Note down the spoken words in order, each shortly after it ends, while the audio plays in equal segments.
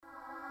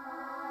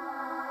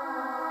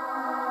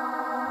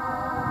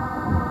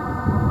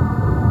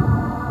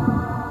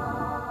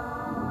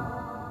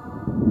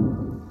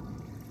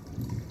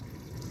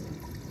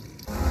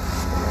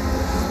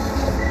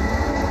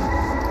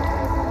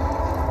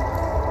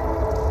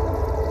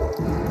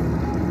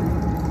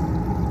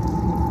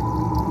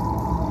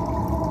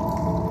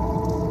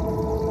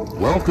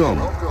Welcome.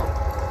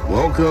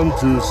 Welcome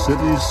to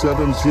City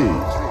 17.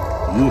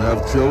 You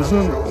have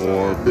chosen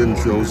or been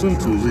chosen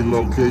to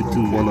relocate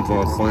to one of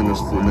our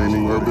finest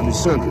remaining urban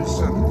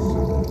centers.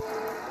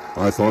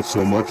 I thought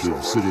so much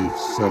of City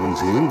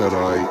 17 that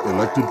I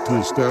elected to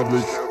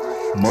establish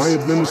my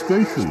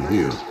administration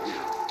here.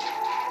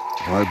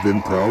 I've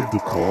been proud to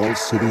call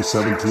City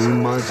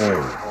 17 my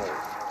home.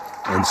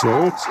 And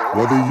so,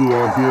 whether you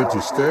are here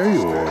to stay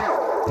or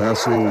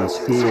passing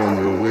through on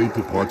your way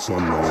to parts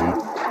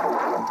unknown,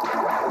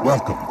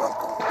 welcome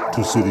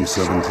to City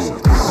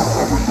 17.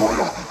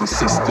 The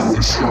system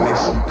destroyer,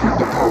 bring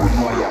the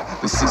paranoia.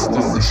 The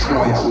system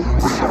destroyer,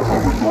 bring the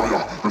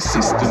paranoia. The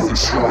system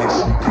destroyer,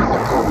 bring the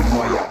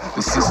paranoia.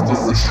 The system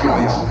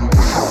destroyer,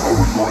 bring the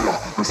paranoia.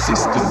 The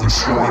system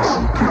destroyer,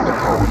 bring the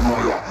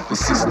paranoia. The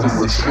system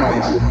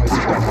destroyer, bring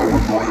the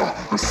paranoia.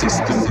 The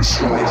system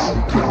destroyer,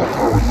 bring the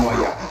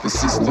paranoia. The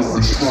system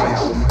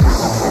destroyer, bring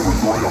the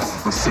paranoia.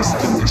 The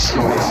system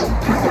destroyer,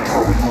 bring the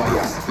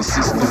paranoia. The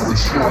system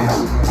destroyer,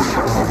 bring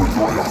the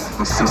paranoia.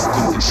 The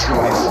system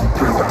destroyer,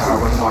 bring the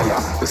paranoia.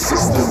 The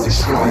system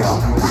destroyer,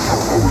 bring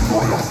the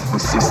paranoia.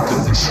 The system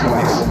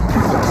destroyer,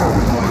 bring the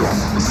paranoia.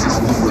 The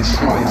system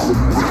destroyer,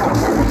 bring the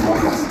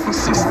paranoia. The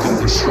system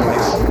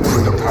destroyer,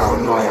 bring the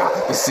paranoia.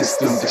 The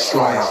system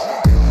destroyer.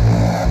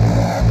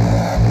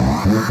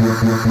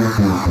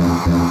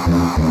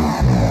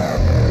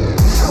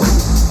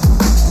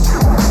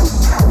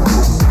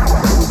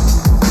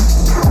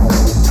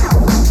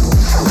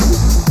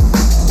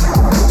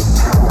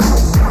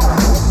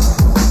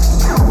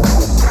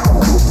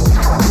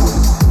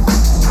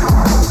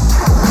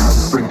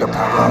 Bring the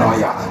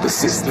paranoia, the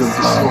system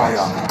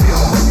destroyer.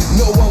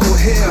 No one will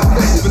hear,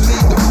 best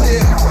believe the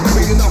fear.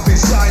 Bringing up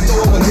inside, no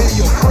one will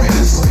hear your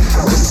prayers.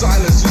 The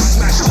silence will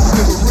smash the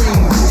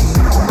smithereens.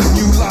 A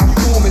new life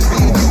forming,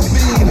 being new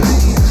being.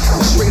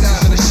 Straight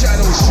out of the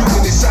shadows,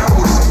 shooting this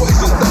arrow, this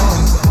poison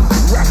dart.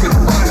 Rapid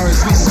fire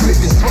as we split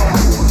this bomb.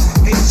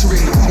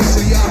 Entering into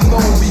the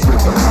unknown, we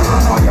bring the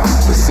paranoia,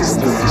 the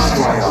system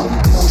destroyer.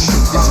 Motion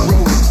is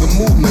road, the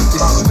movement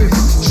is swift.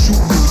 Shoot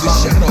through the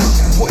shadow,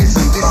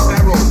 poison this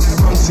arrow.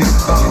 Hunted,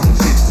 the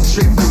hunted,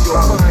 straight through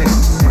your mind.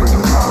 Bring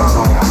the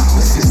paranoia,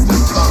 the system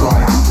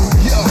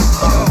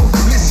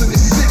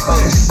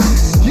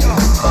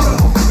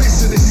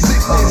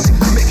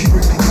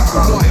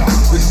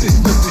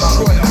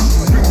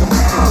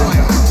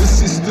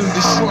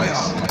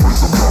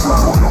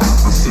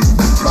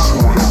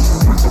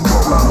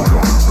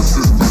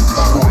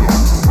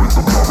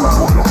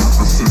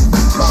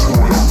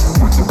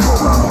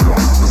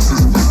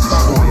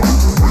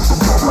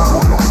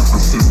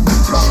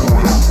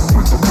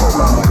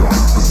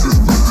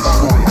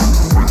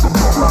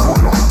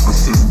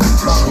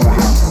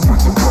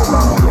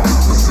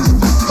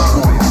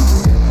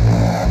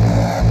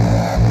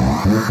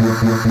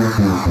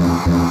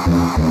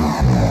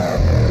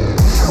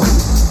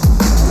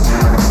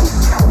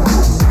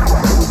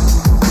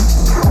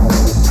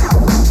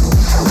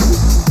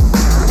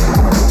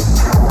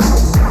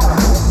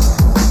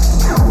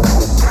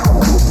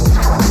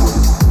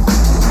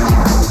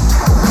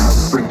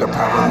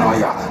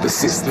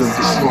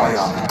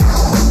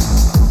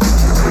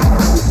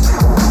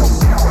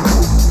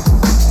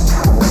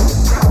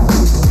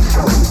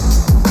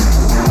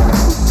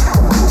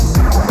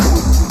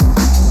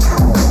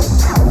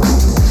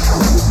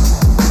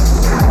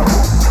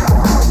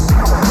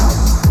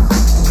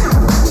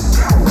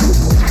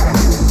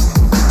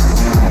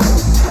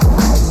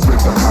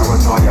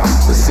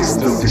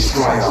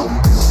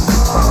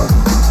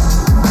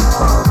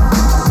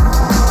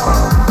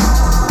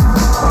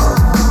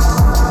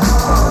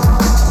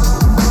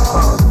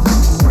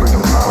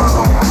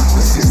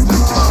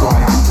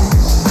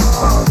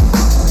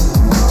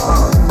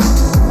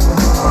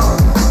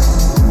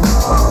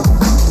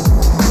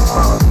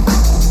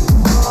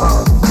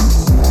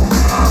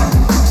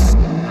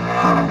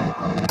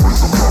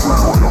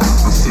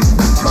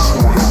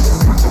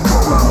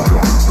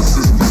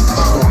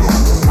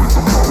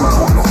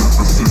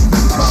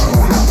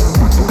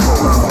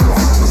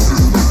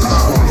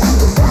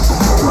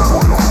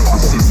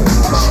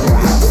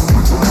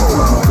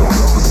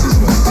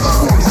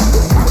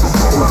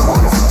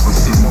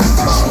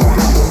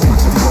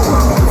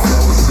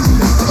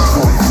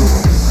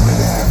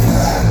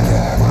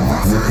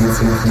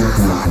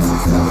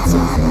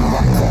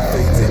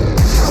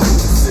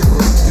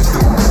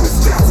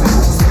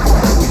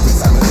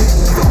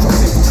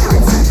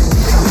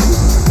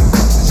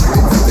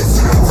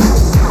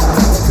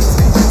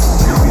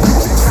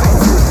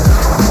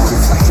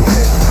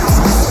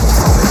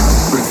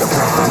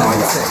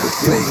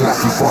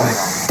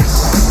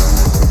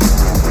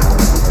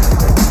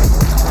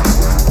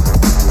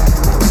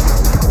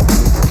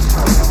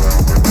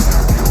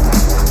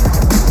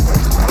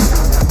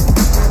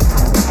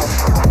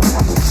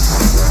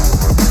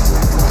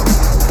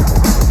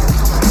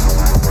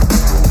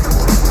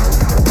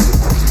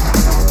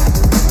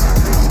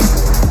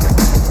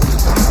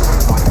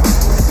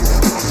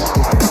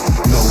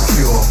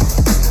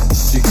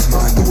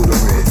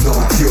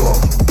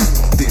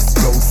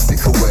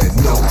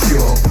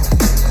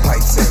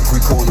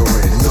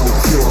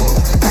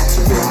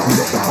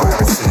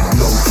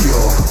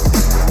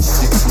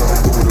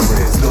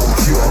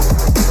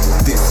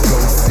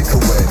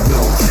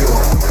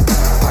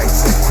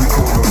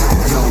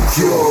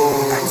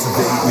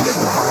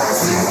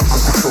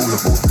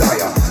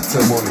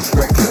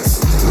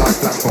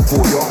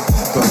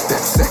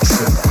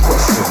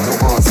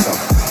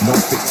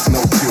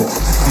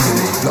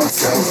blood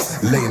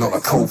cells laying on a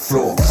cold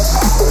floor.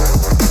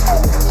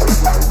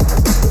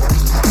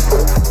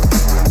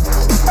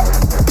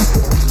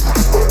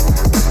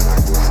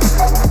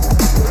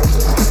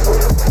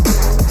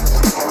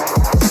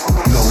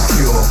 No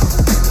cure,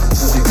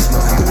 6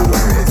 9 all the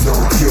red, no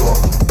cure.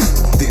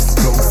 This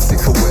flow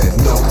sick aware,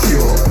 no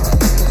cure.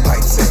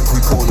 High tech we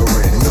corner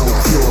it, no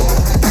cure.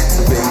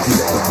 Baby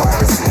let the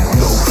virus in,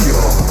 no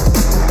cure.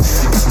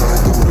 6 9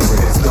 all the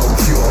red, no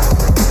cure.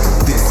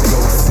 This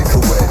flow sick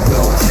aware,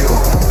 no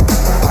cure.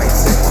 High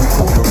tech we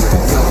corner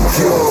it, no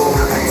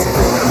cure.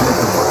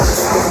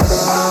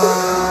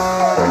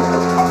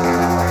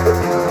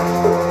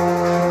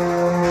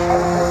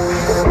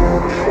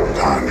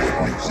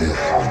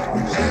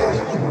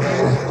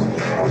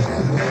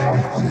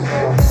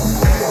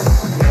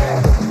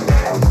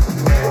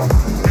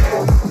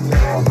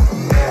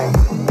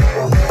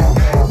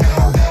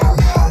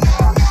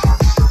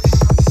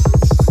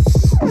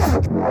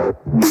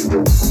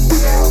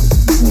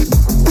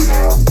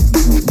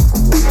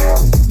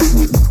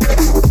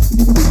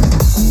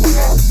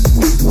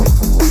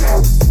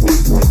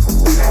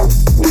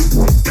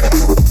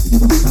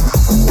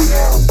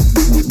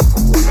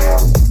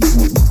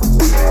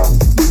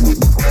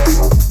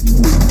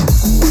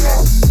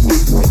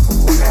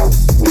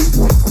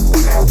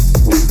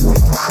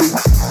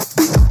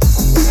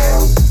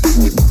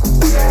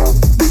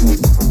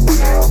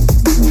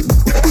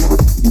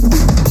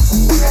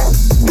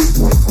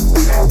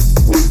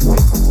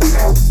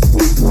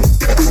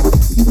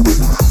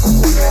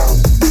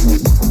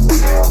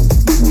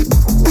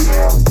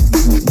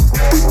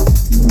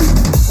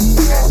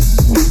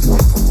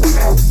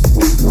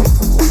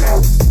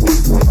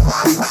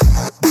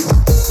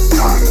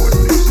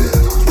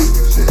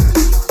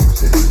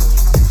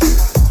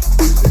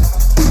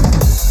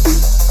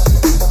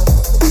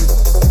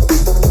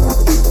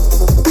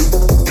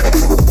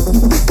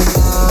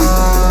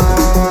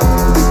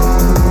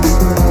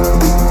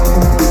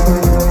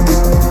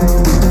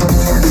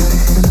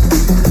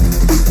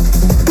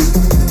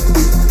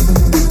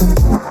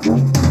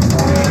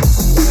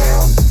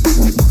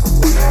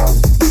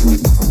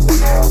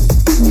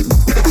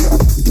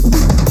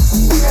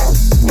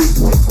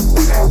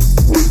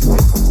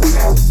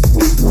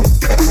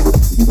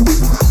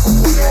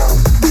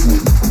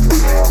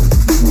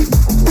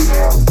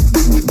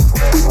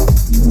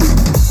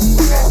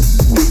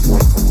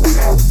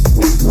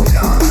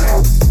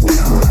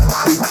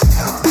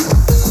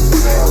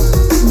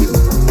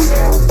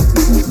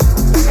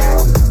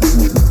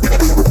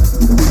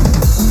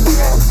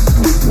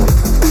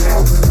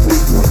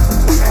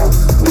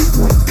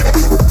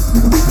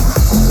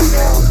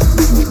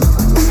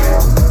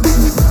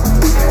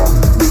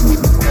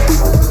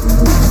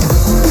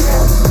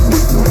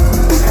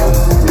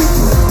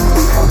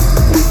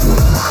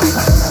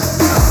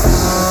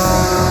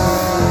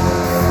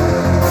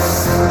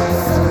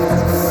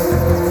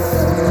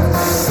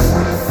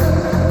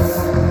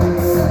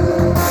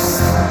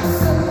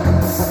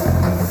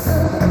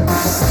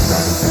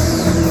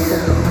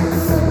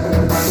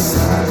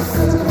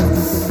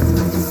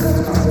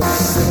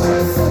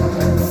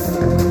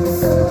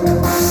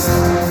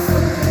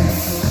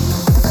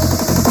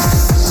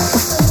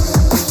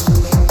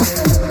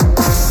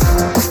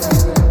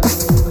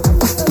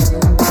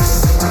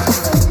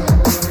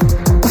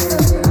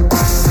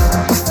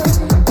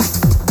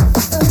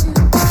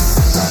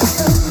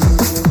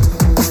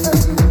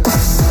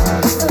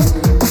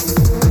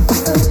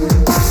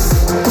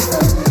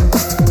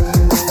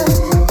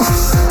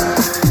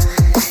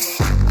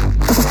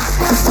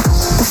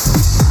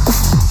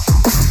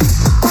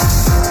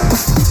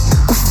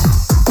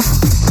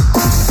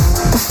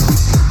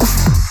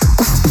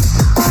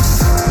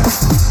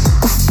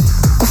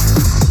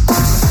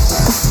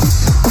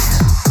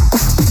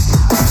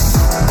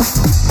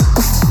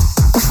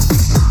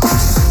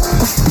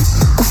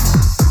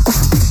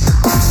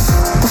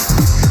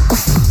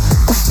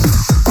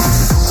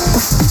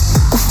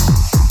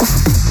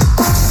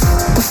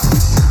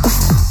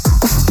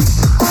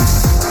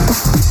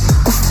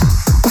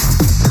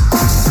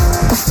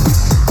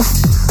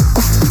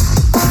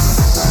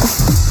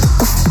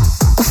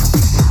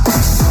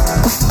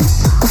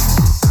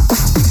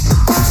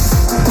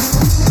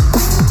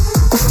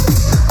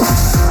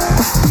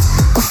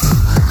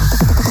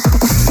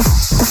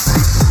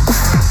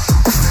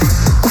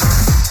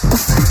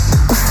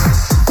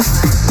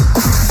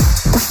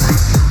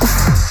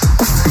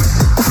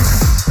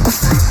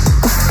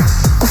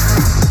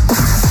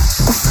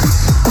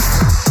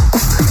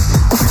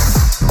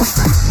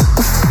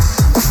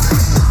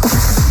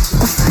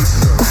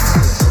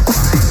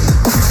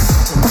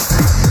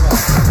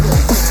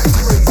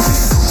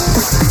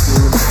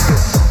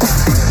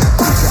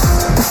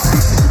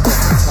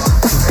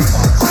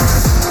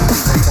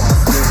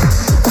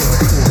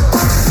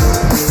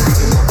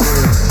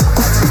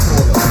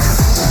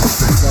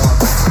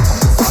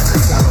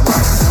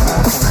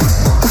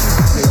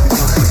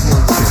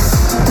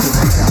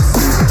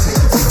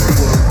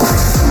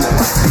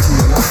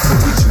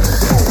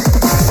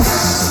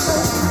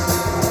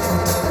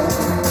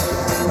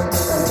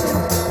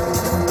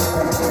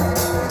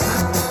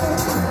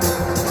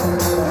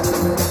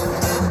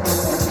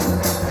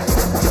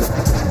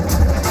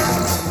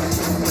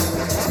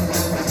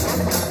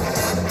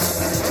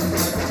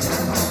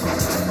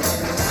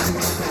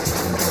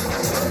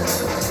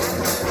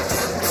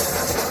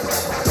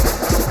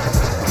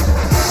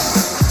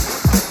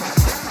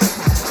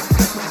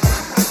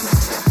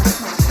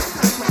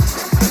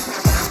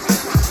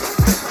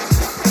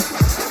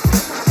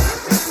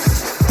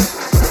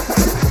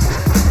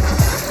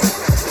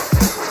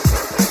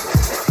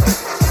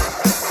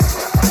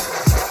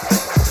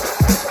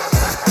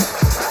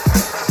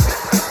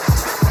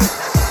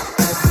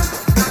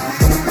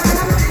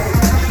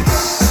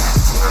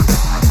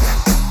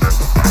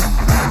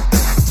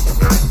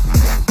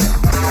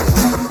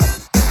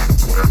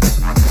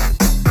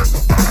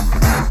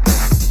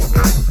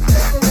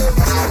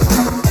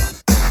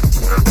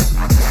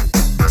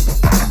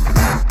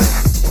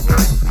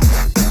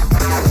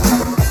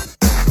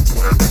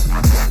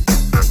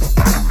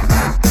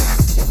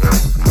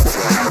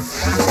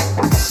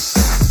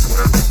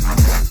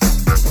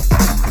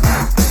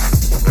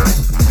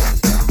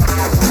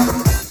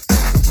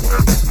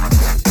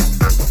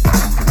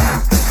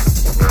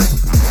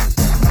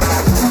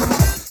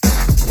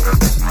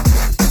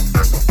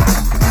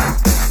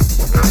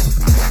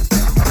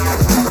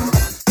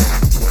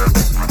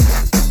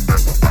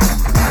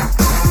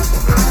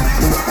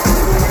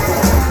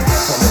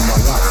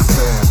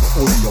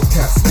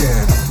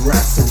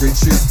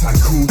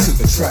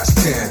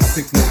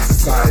 sick note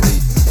society.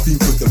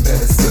 Deep with the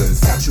medicines,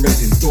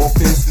 saturating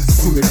endorphins,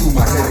 swimming through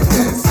my head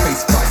again.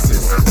 Space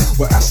crisis,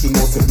 where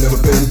astronauts have never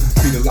been.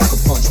 Feeling like a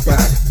punch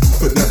bag,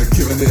 but never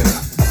giving in.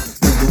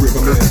 Bring the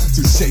rhythm in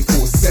to shape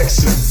all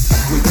sections.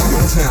 Wake up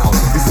your town,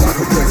 it's like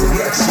a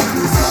resurrection.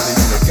 It's not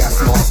even a gas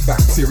mask,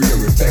 bacteria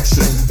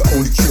infection. The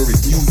only cure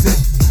is music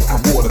and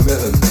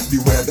watermelon.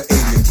 Beware the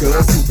alien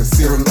girls, super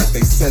serum that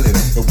they selling.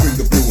 They'll bring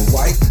the blue and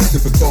white,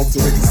 different dogs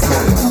already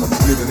smelling.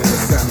 Living in the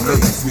sand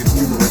lakes with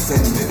numerous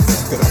endings.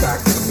 Got a bag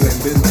for the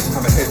blending,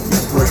 have a head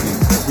with brain.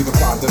 With the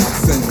vibe that I'm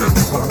sending,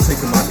 while I'm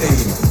taking my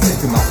aim,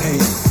 taking my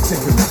aim,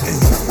 taking my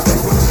aim.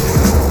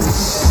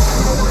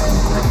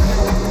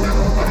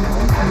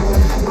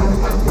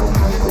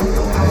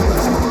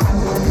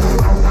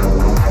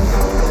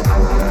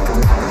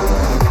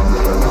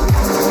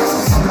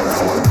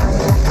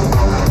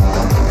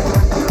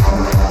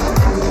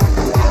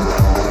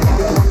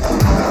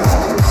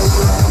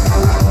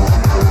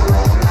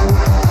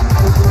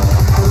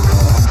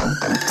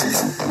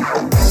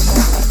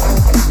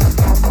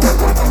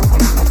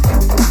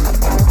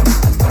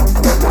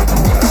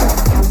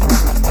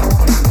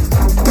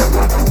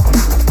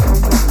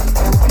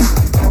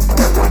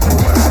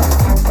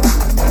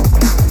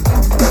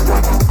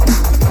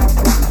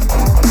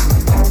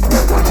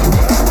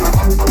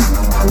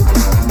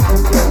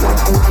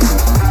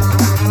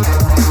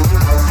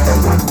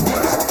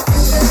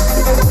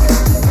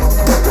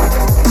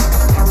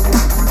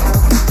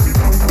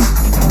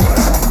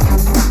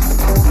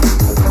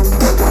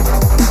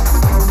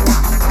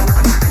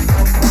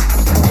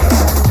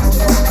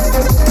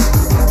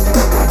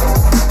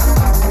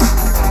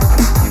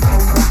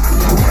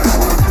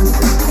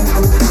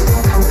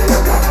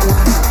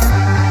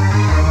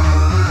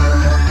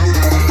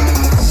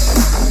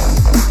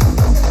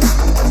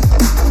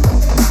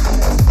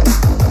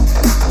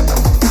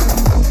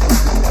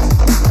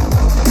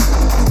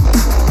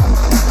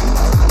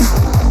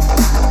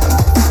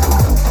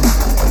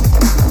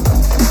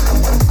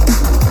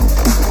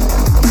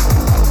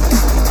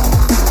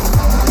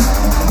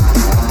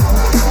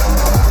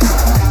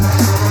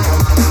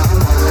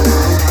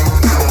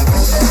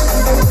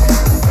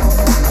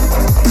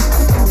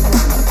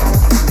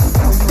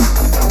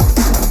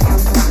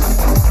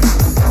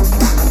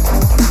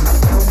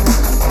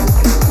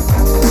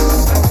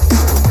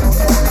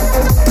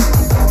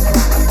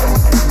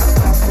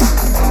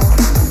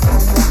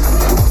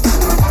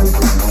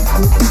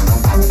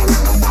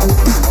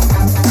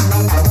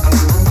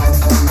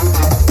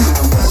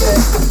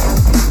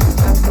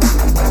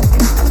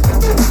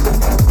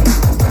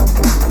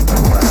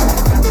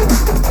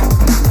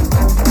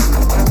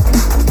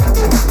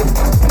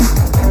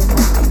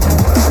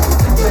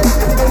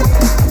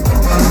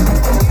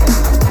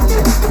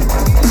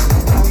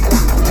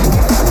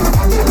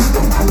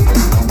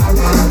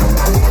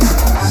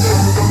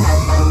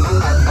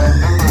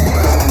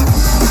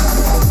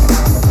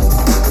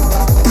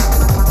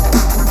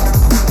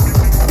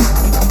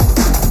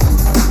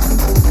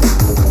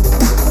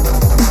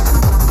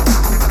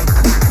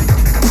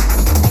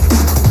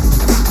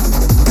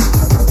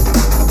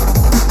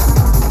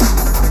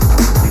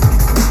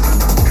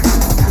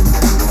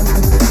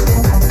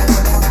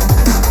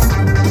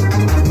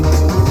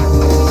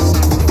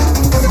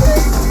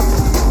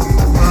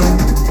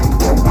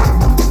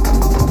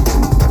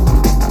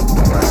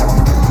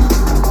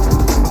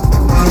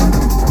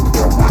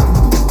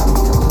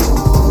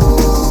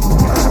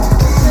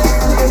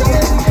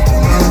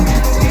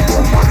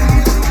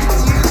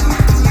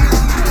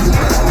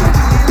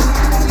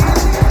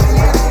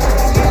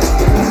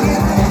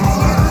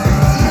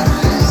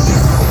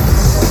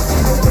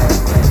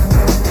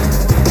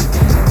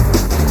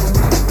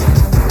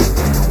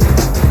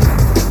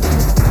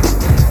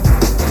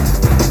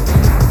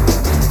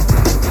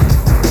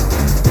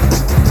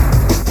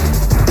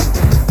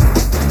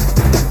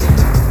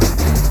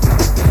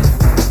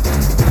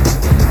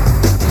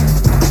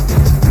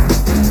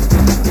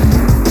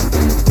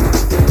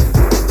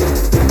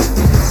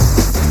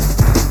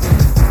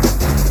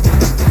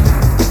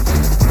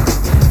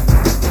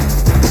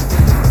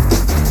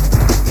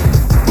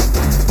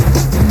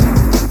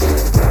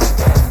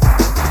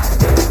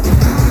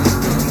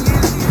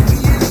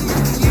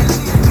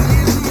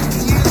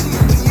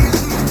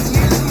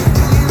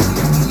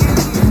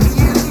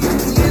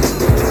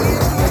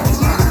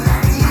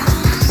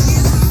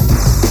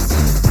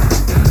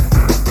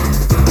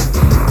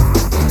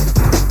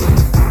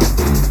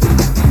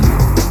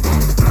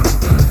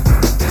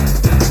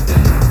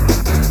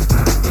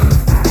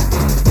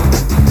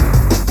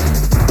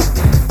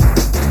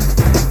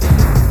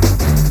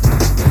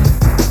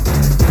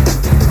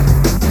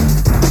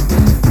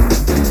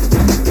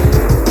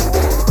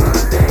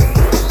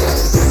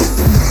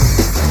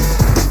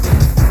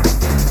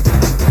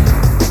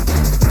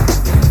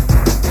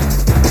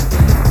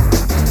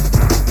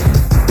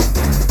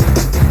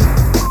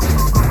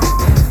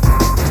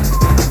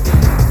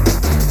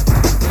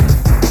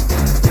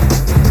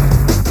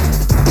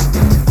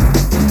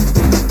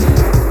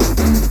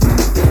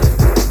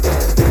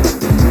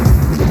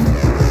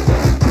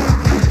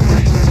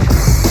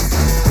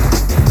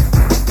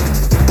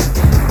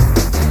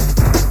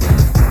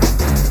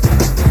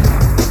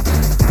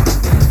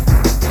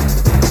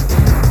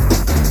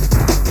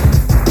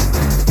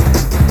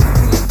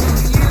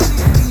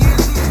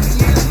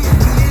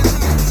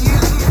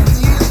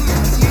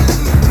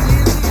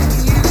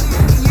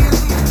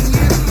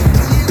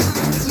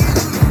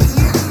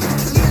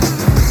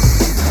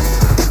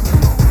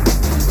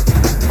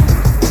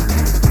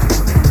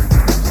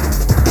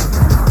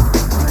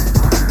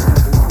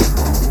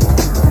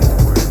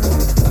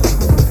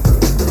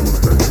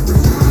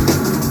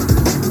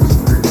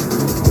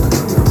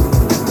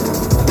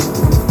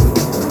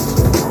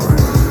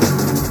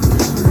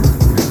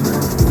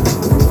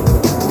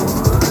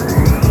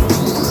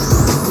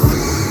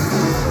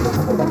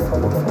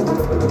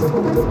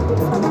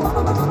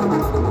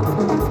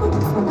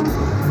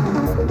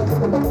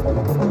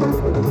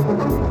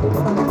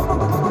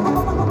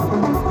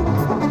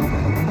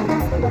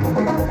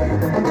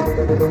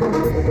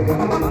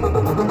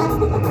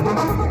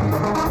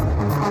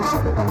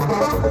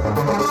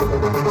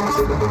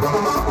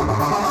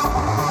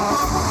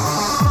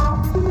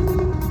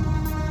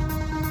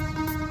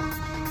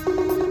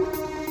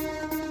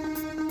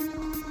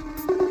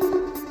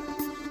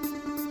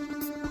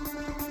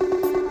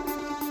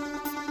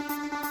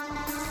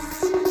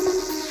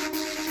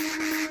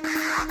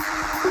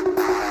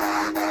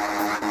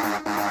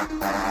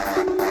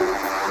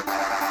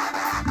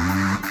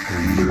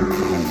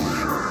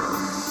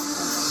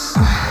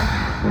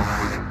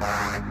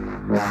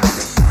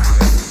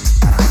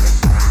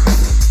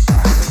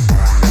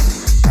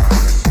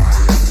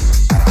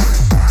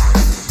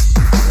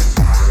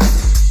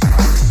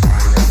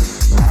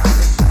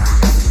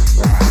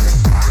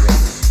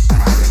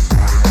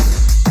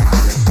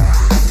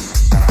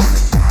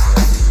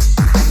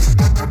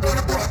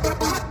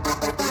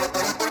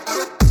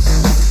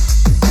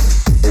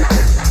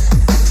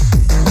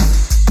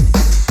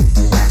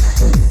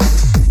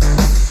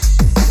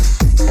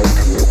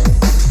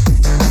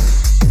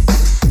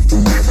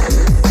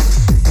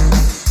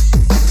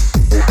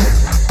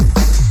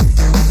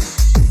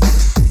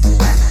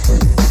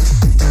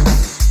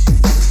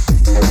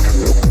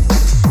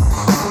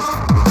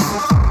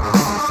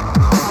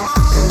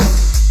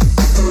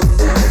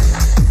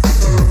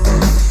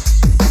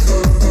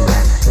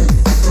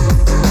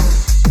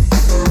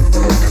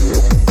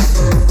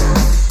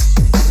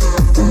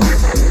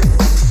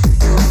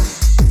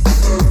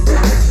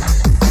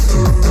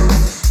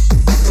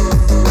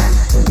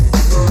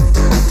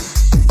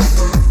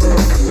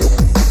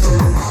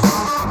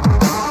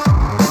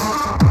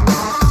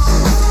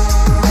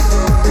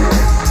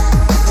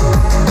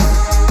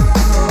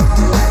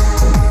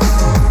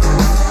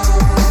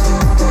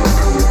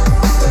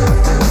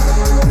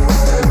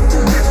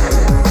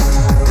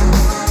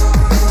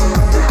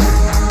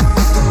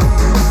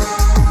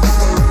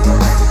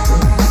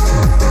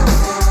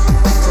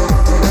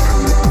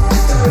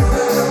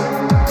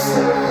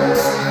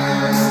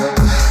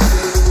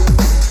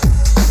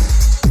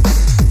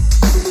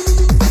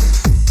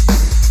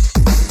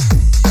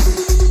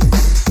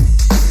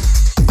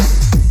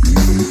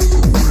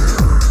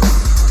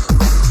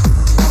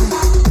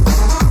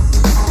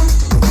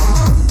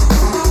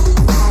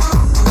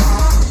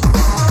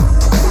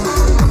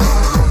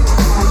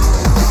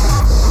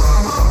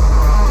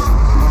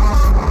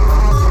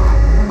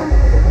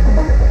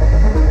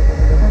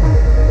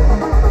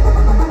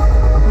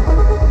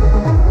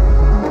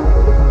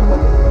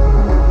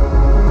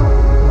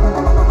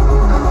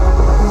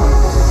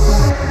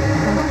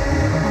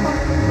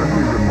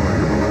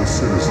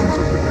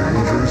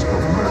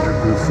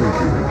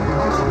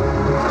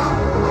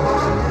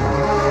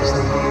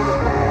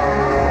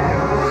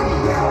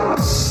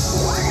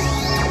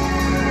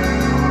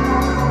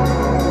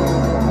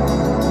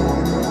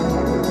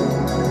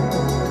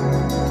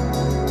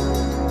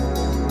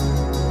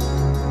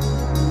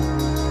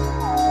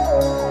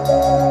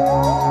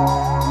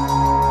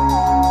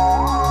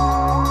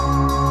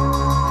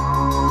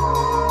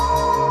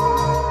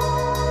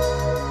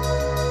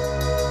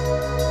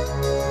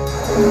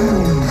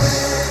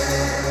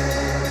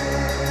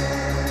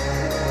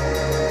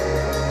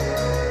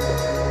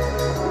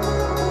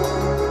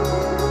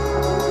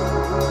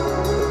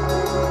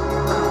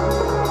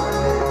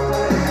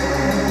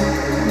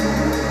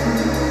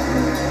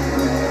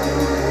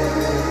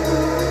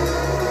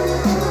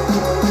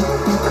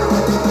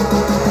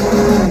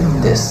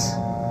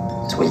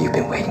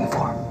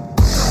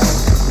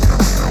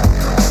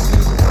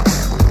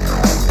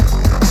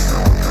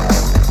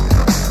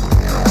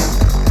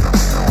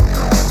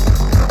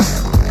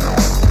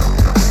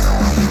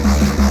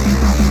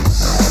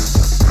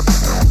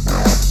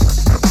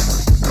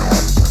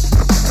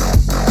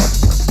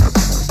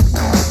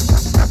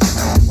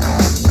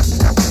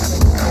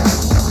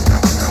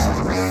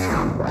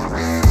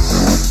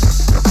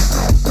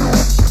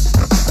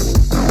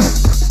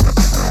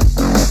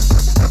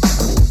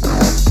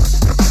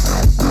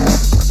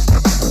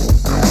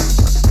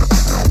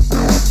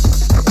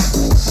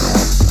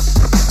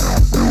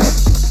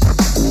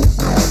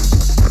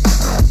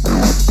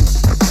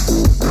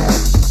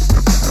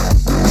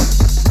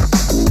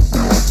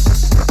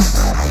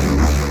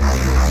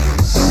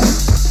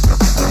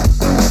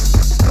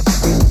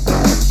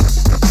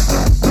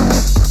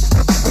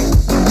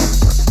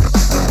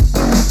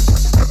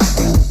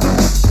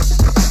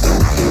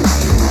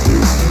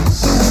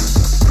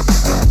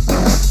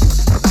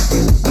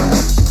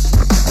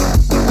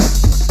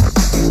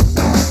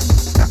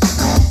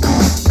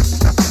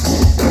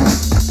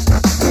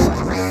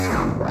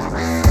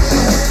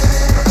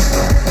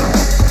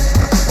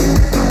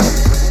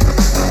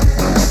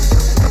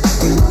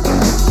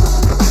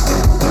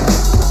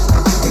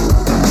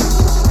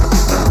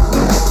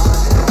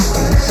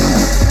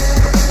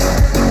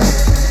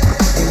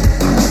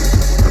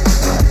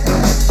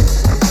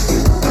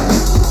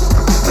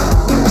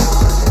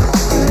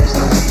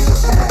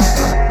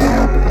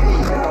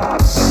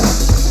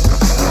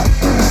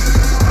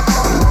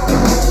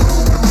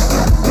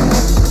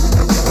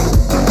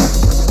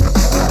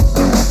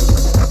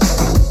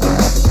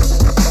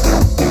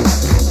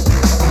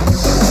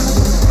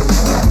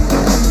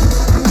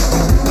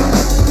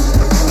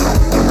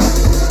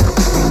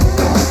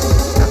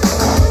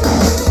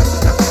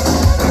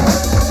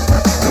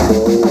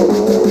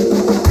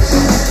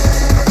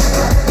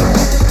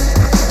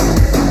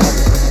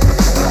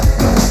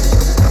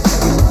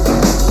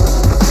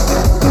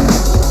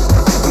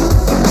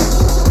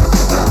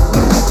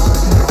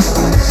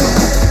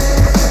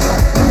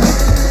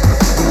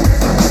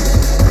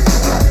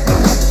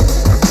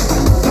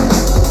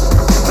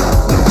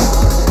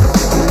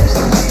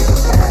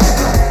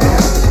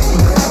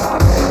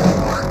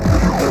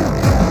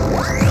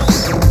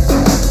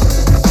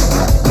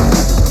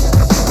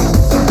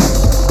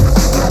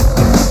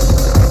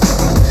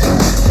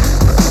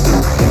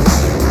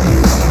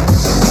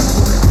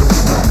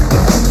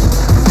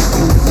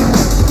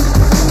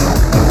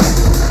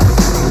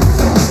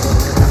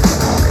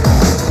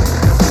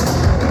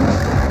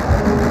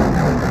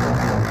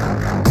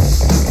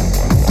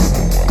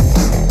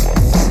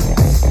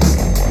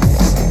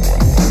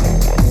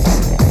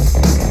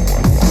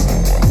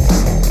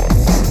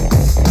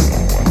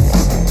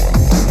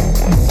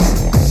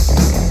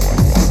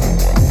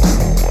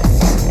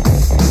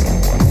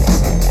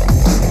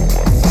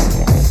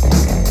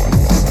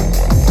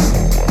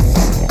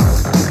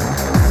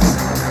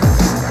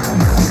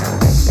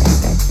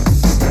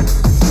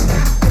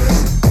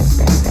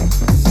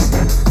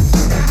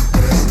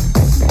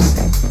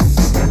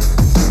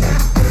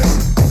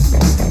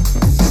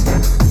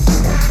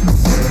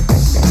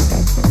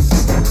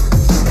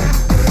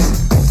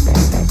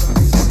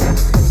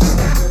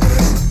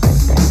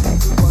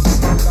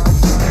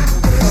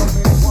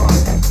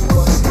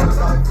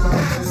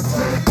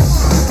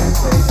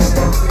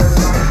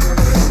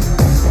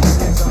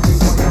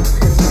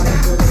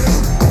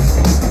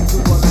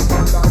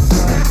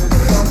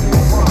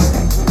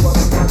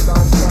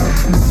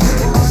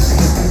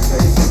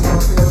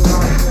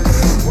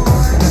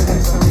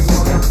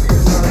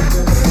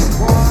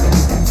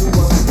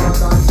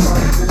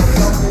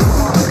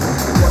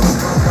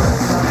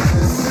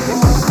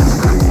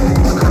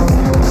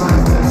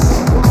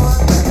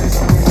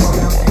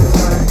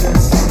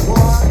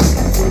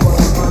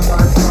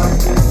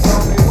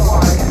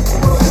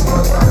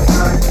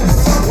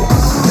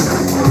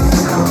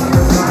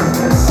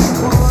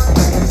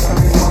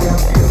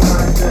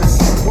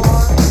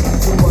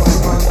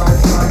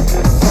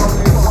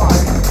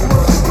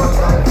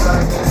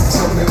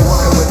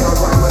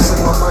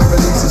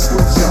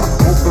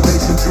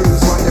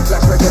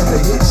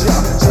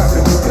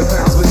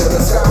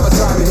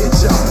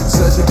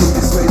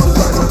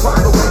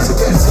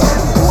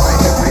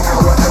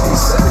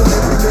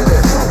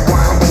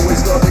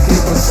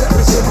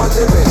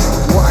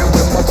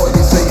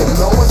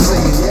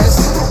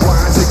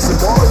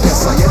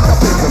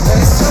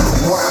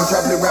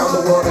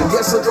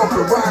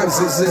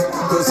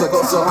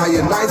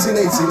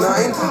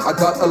 9. I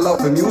got a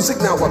love for music,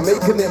 now I'm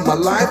making it my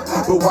life.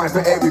 But why for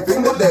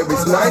everything that there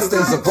is nice,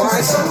 there's a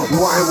price.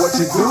 Why what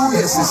you do,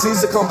 yes, it's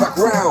easy to come back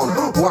round.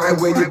 Why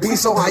when you be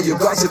so high, you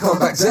got to come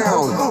back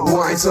down.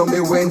 Why tell me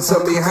when,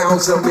 tell me how,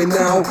 tell me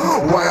now.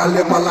 Why I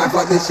live my life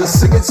like this, just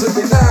sing it to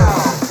me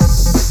now.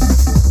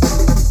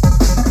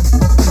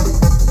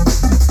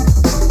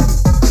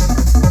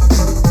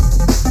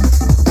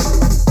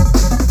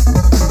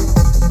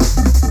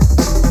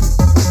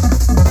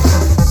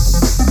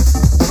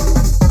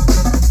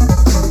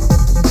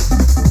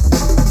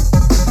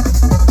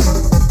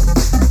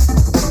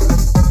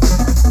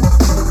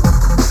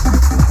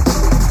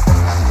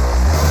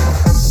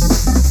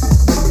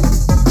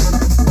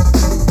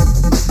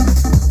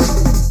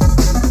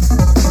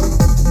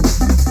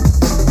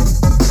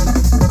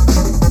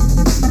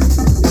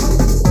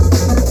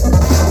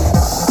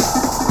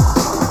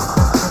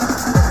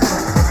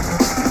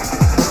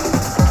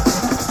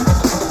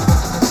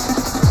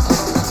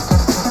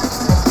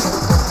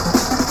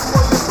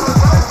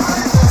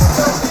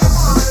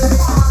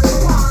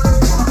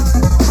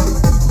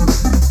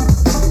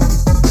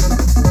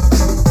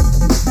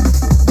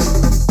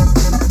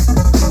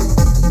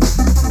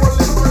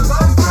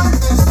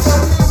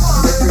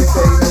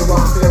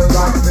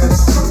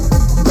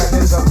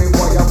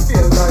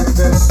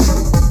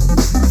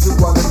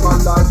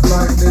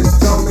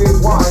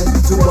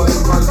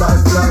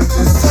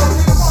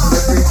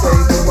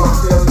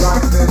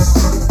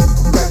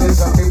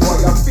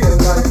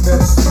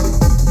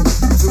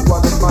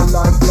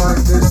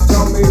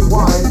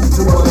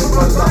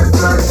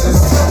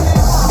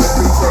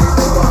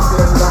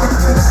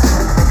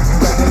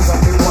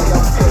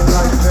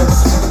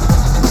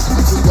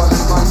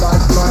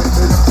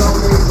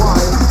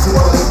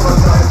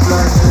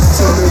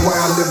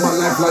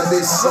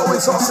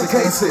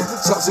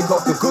 Toxic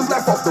off the good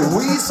life off the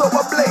weed, so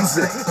I blaze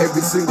it.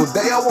 Every single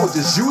day I won't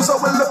just use,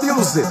 I will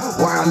abuse it.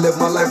 Why I live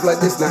my life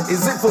like this, now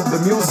is it for the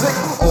music?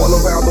 All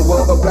around the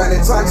world, the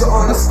planet, time to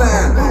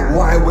understand.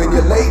 Why when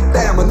you're late,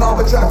 damn,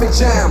 another traffic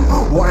jam.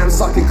 Why I'm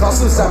sucking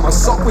customs at my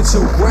sock with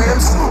 2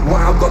 grams.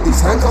 Why I've got these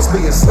handcuffs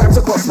being slapped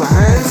across my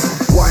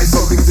hands. Why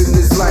some things in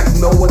this life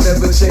no one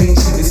ever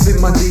changed. It's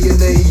in my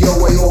DNA, yo,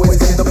 I always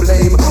get the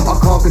blame. I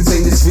can't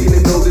contain this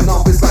feeling building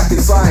up, it's like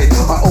inside.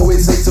 I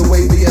always hate to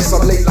wait, BS,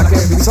 I'm late like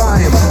every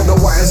time. No,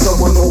 why is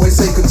someone always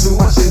taking too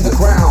much in the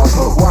crowd?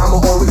 Why am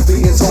I always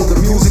being told the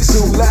music's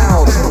too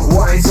loud?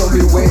 Why tell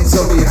me when,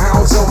 tell me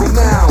how, tell me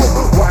now.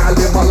 Why I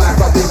live my life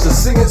like this,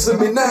 just sing it to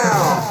me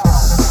now.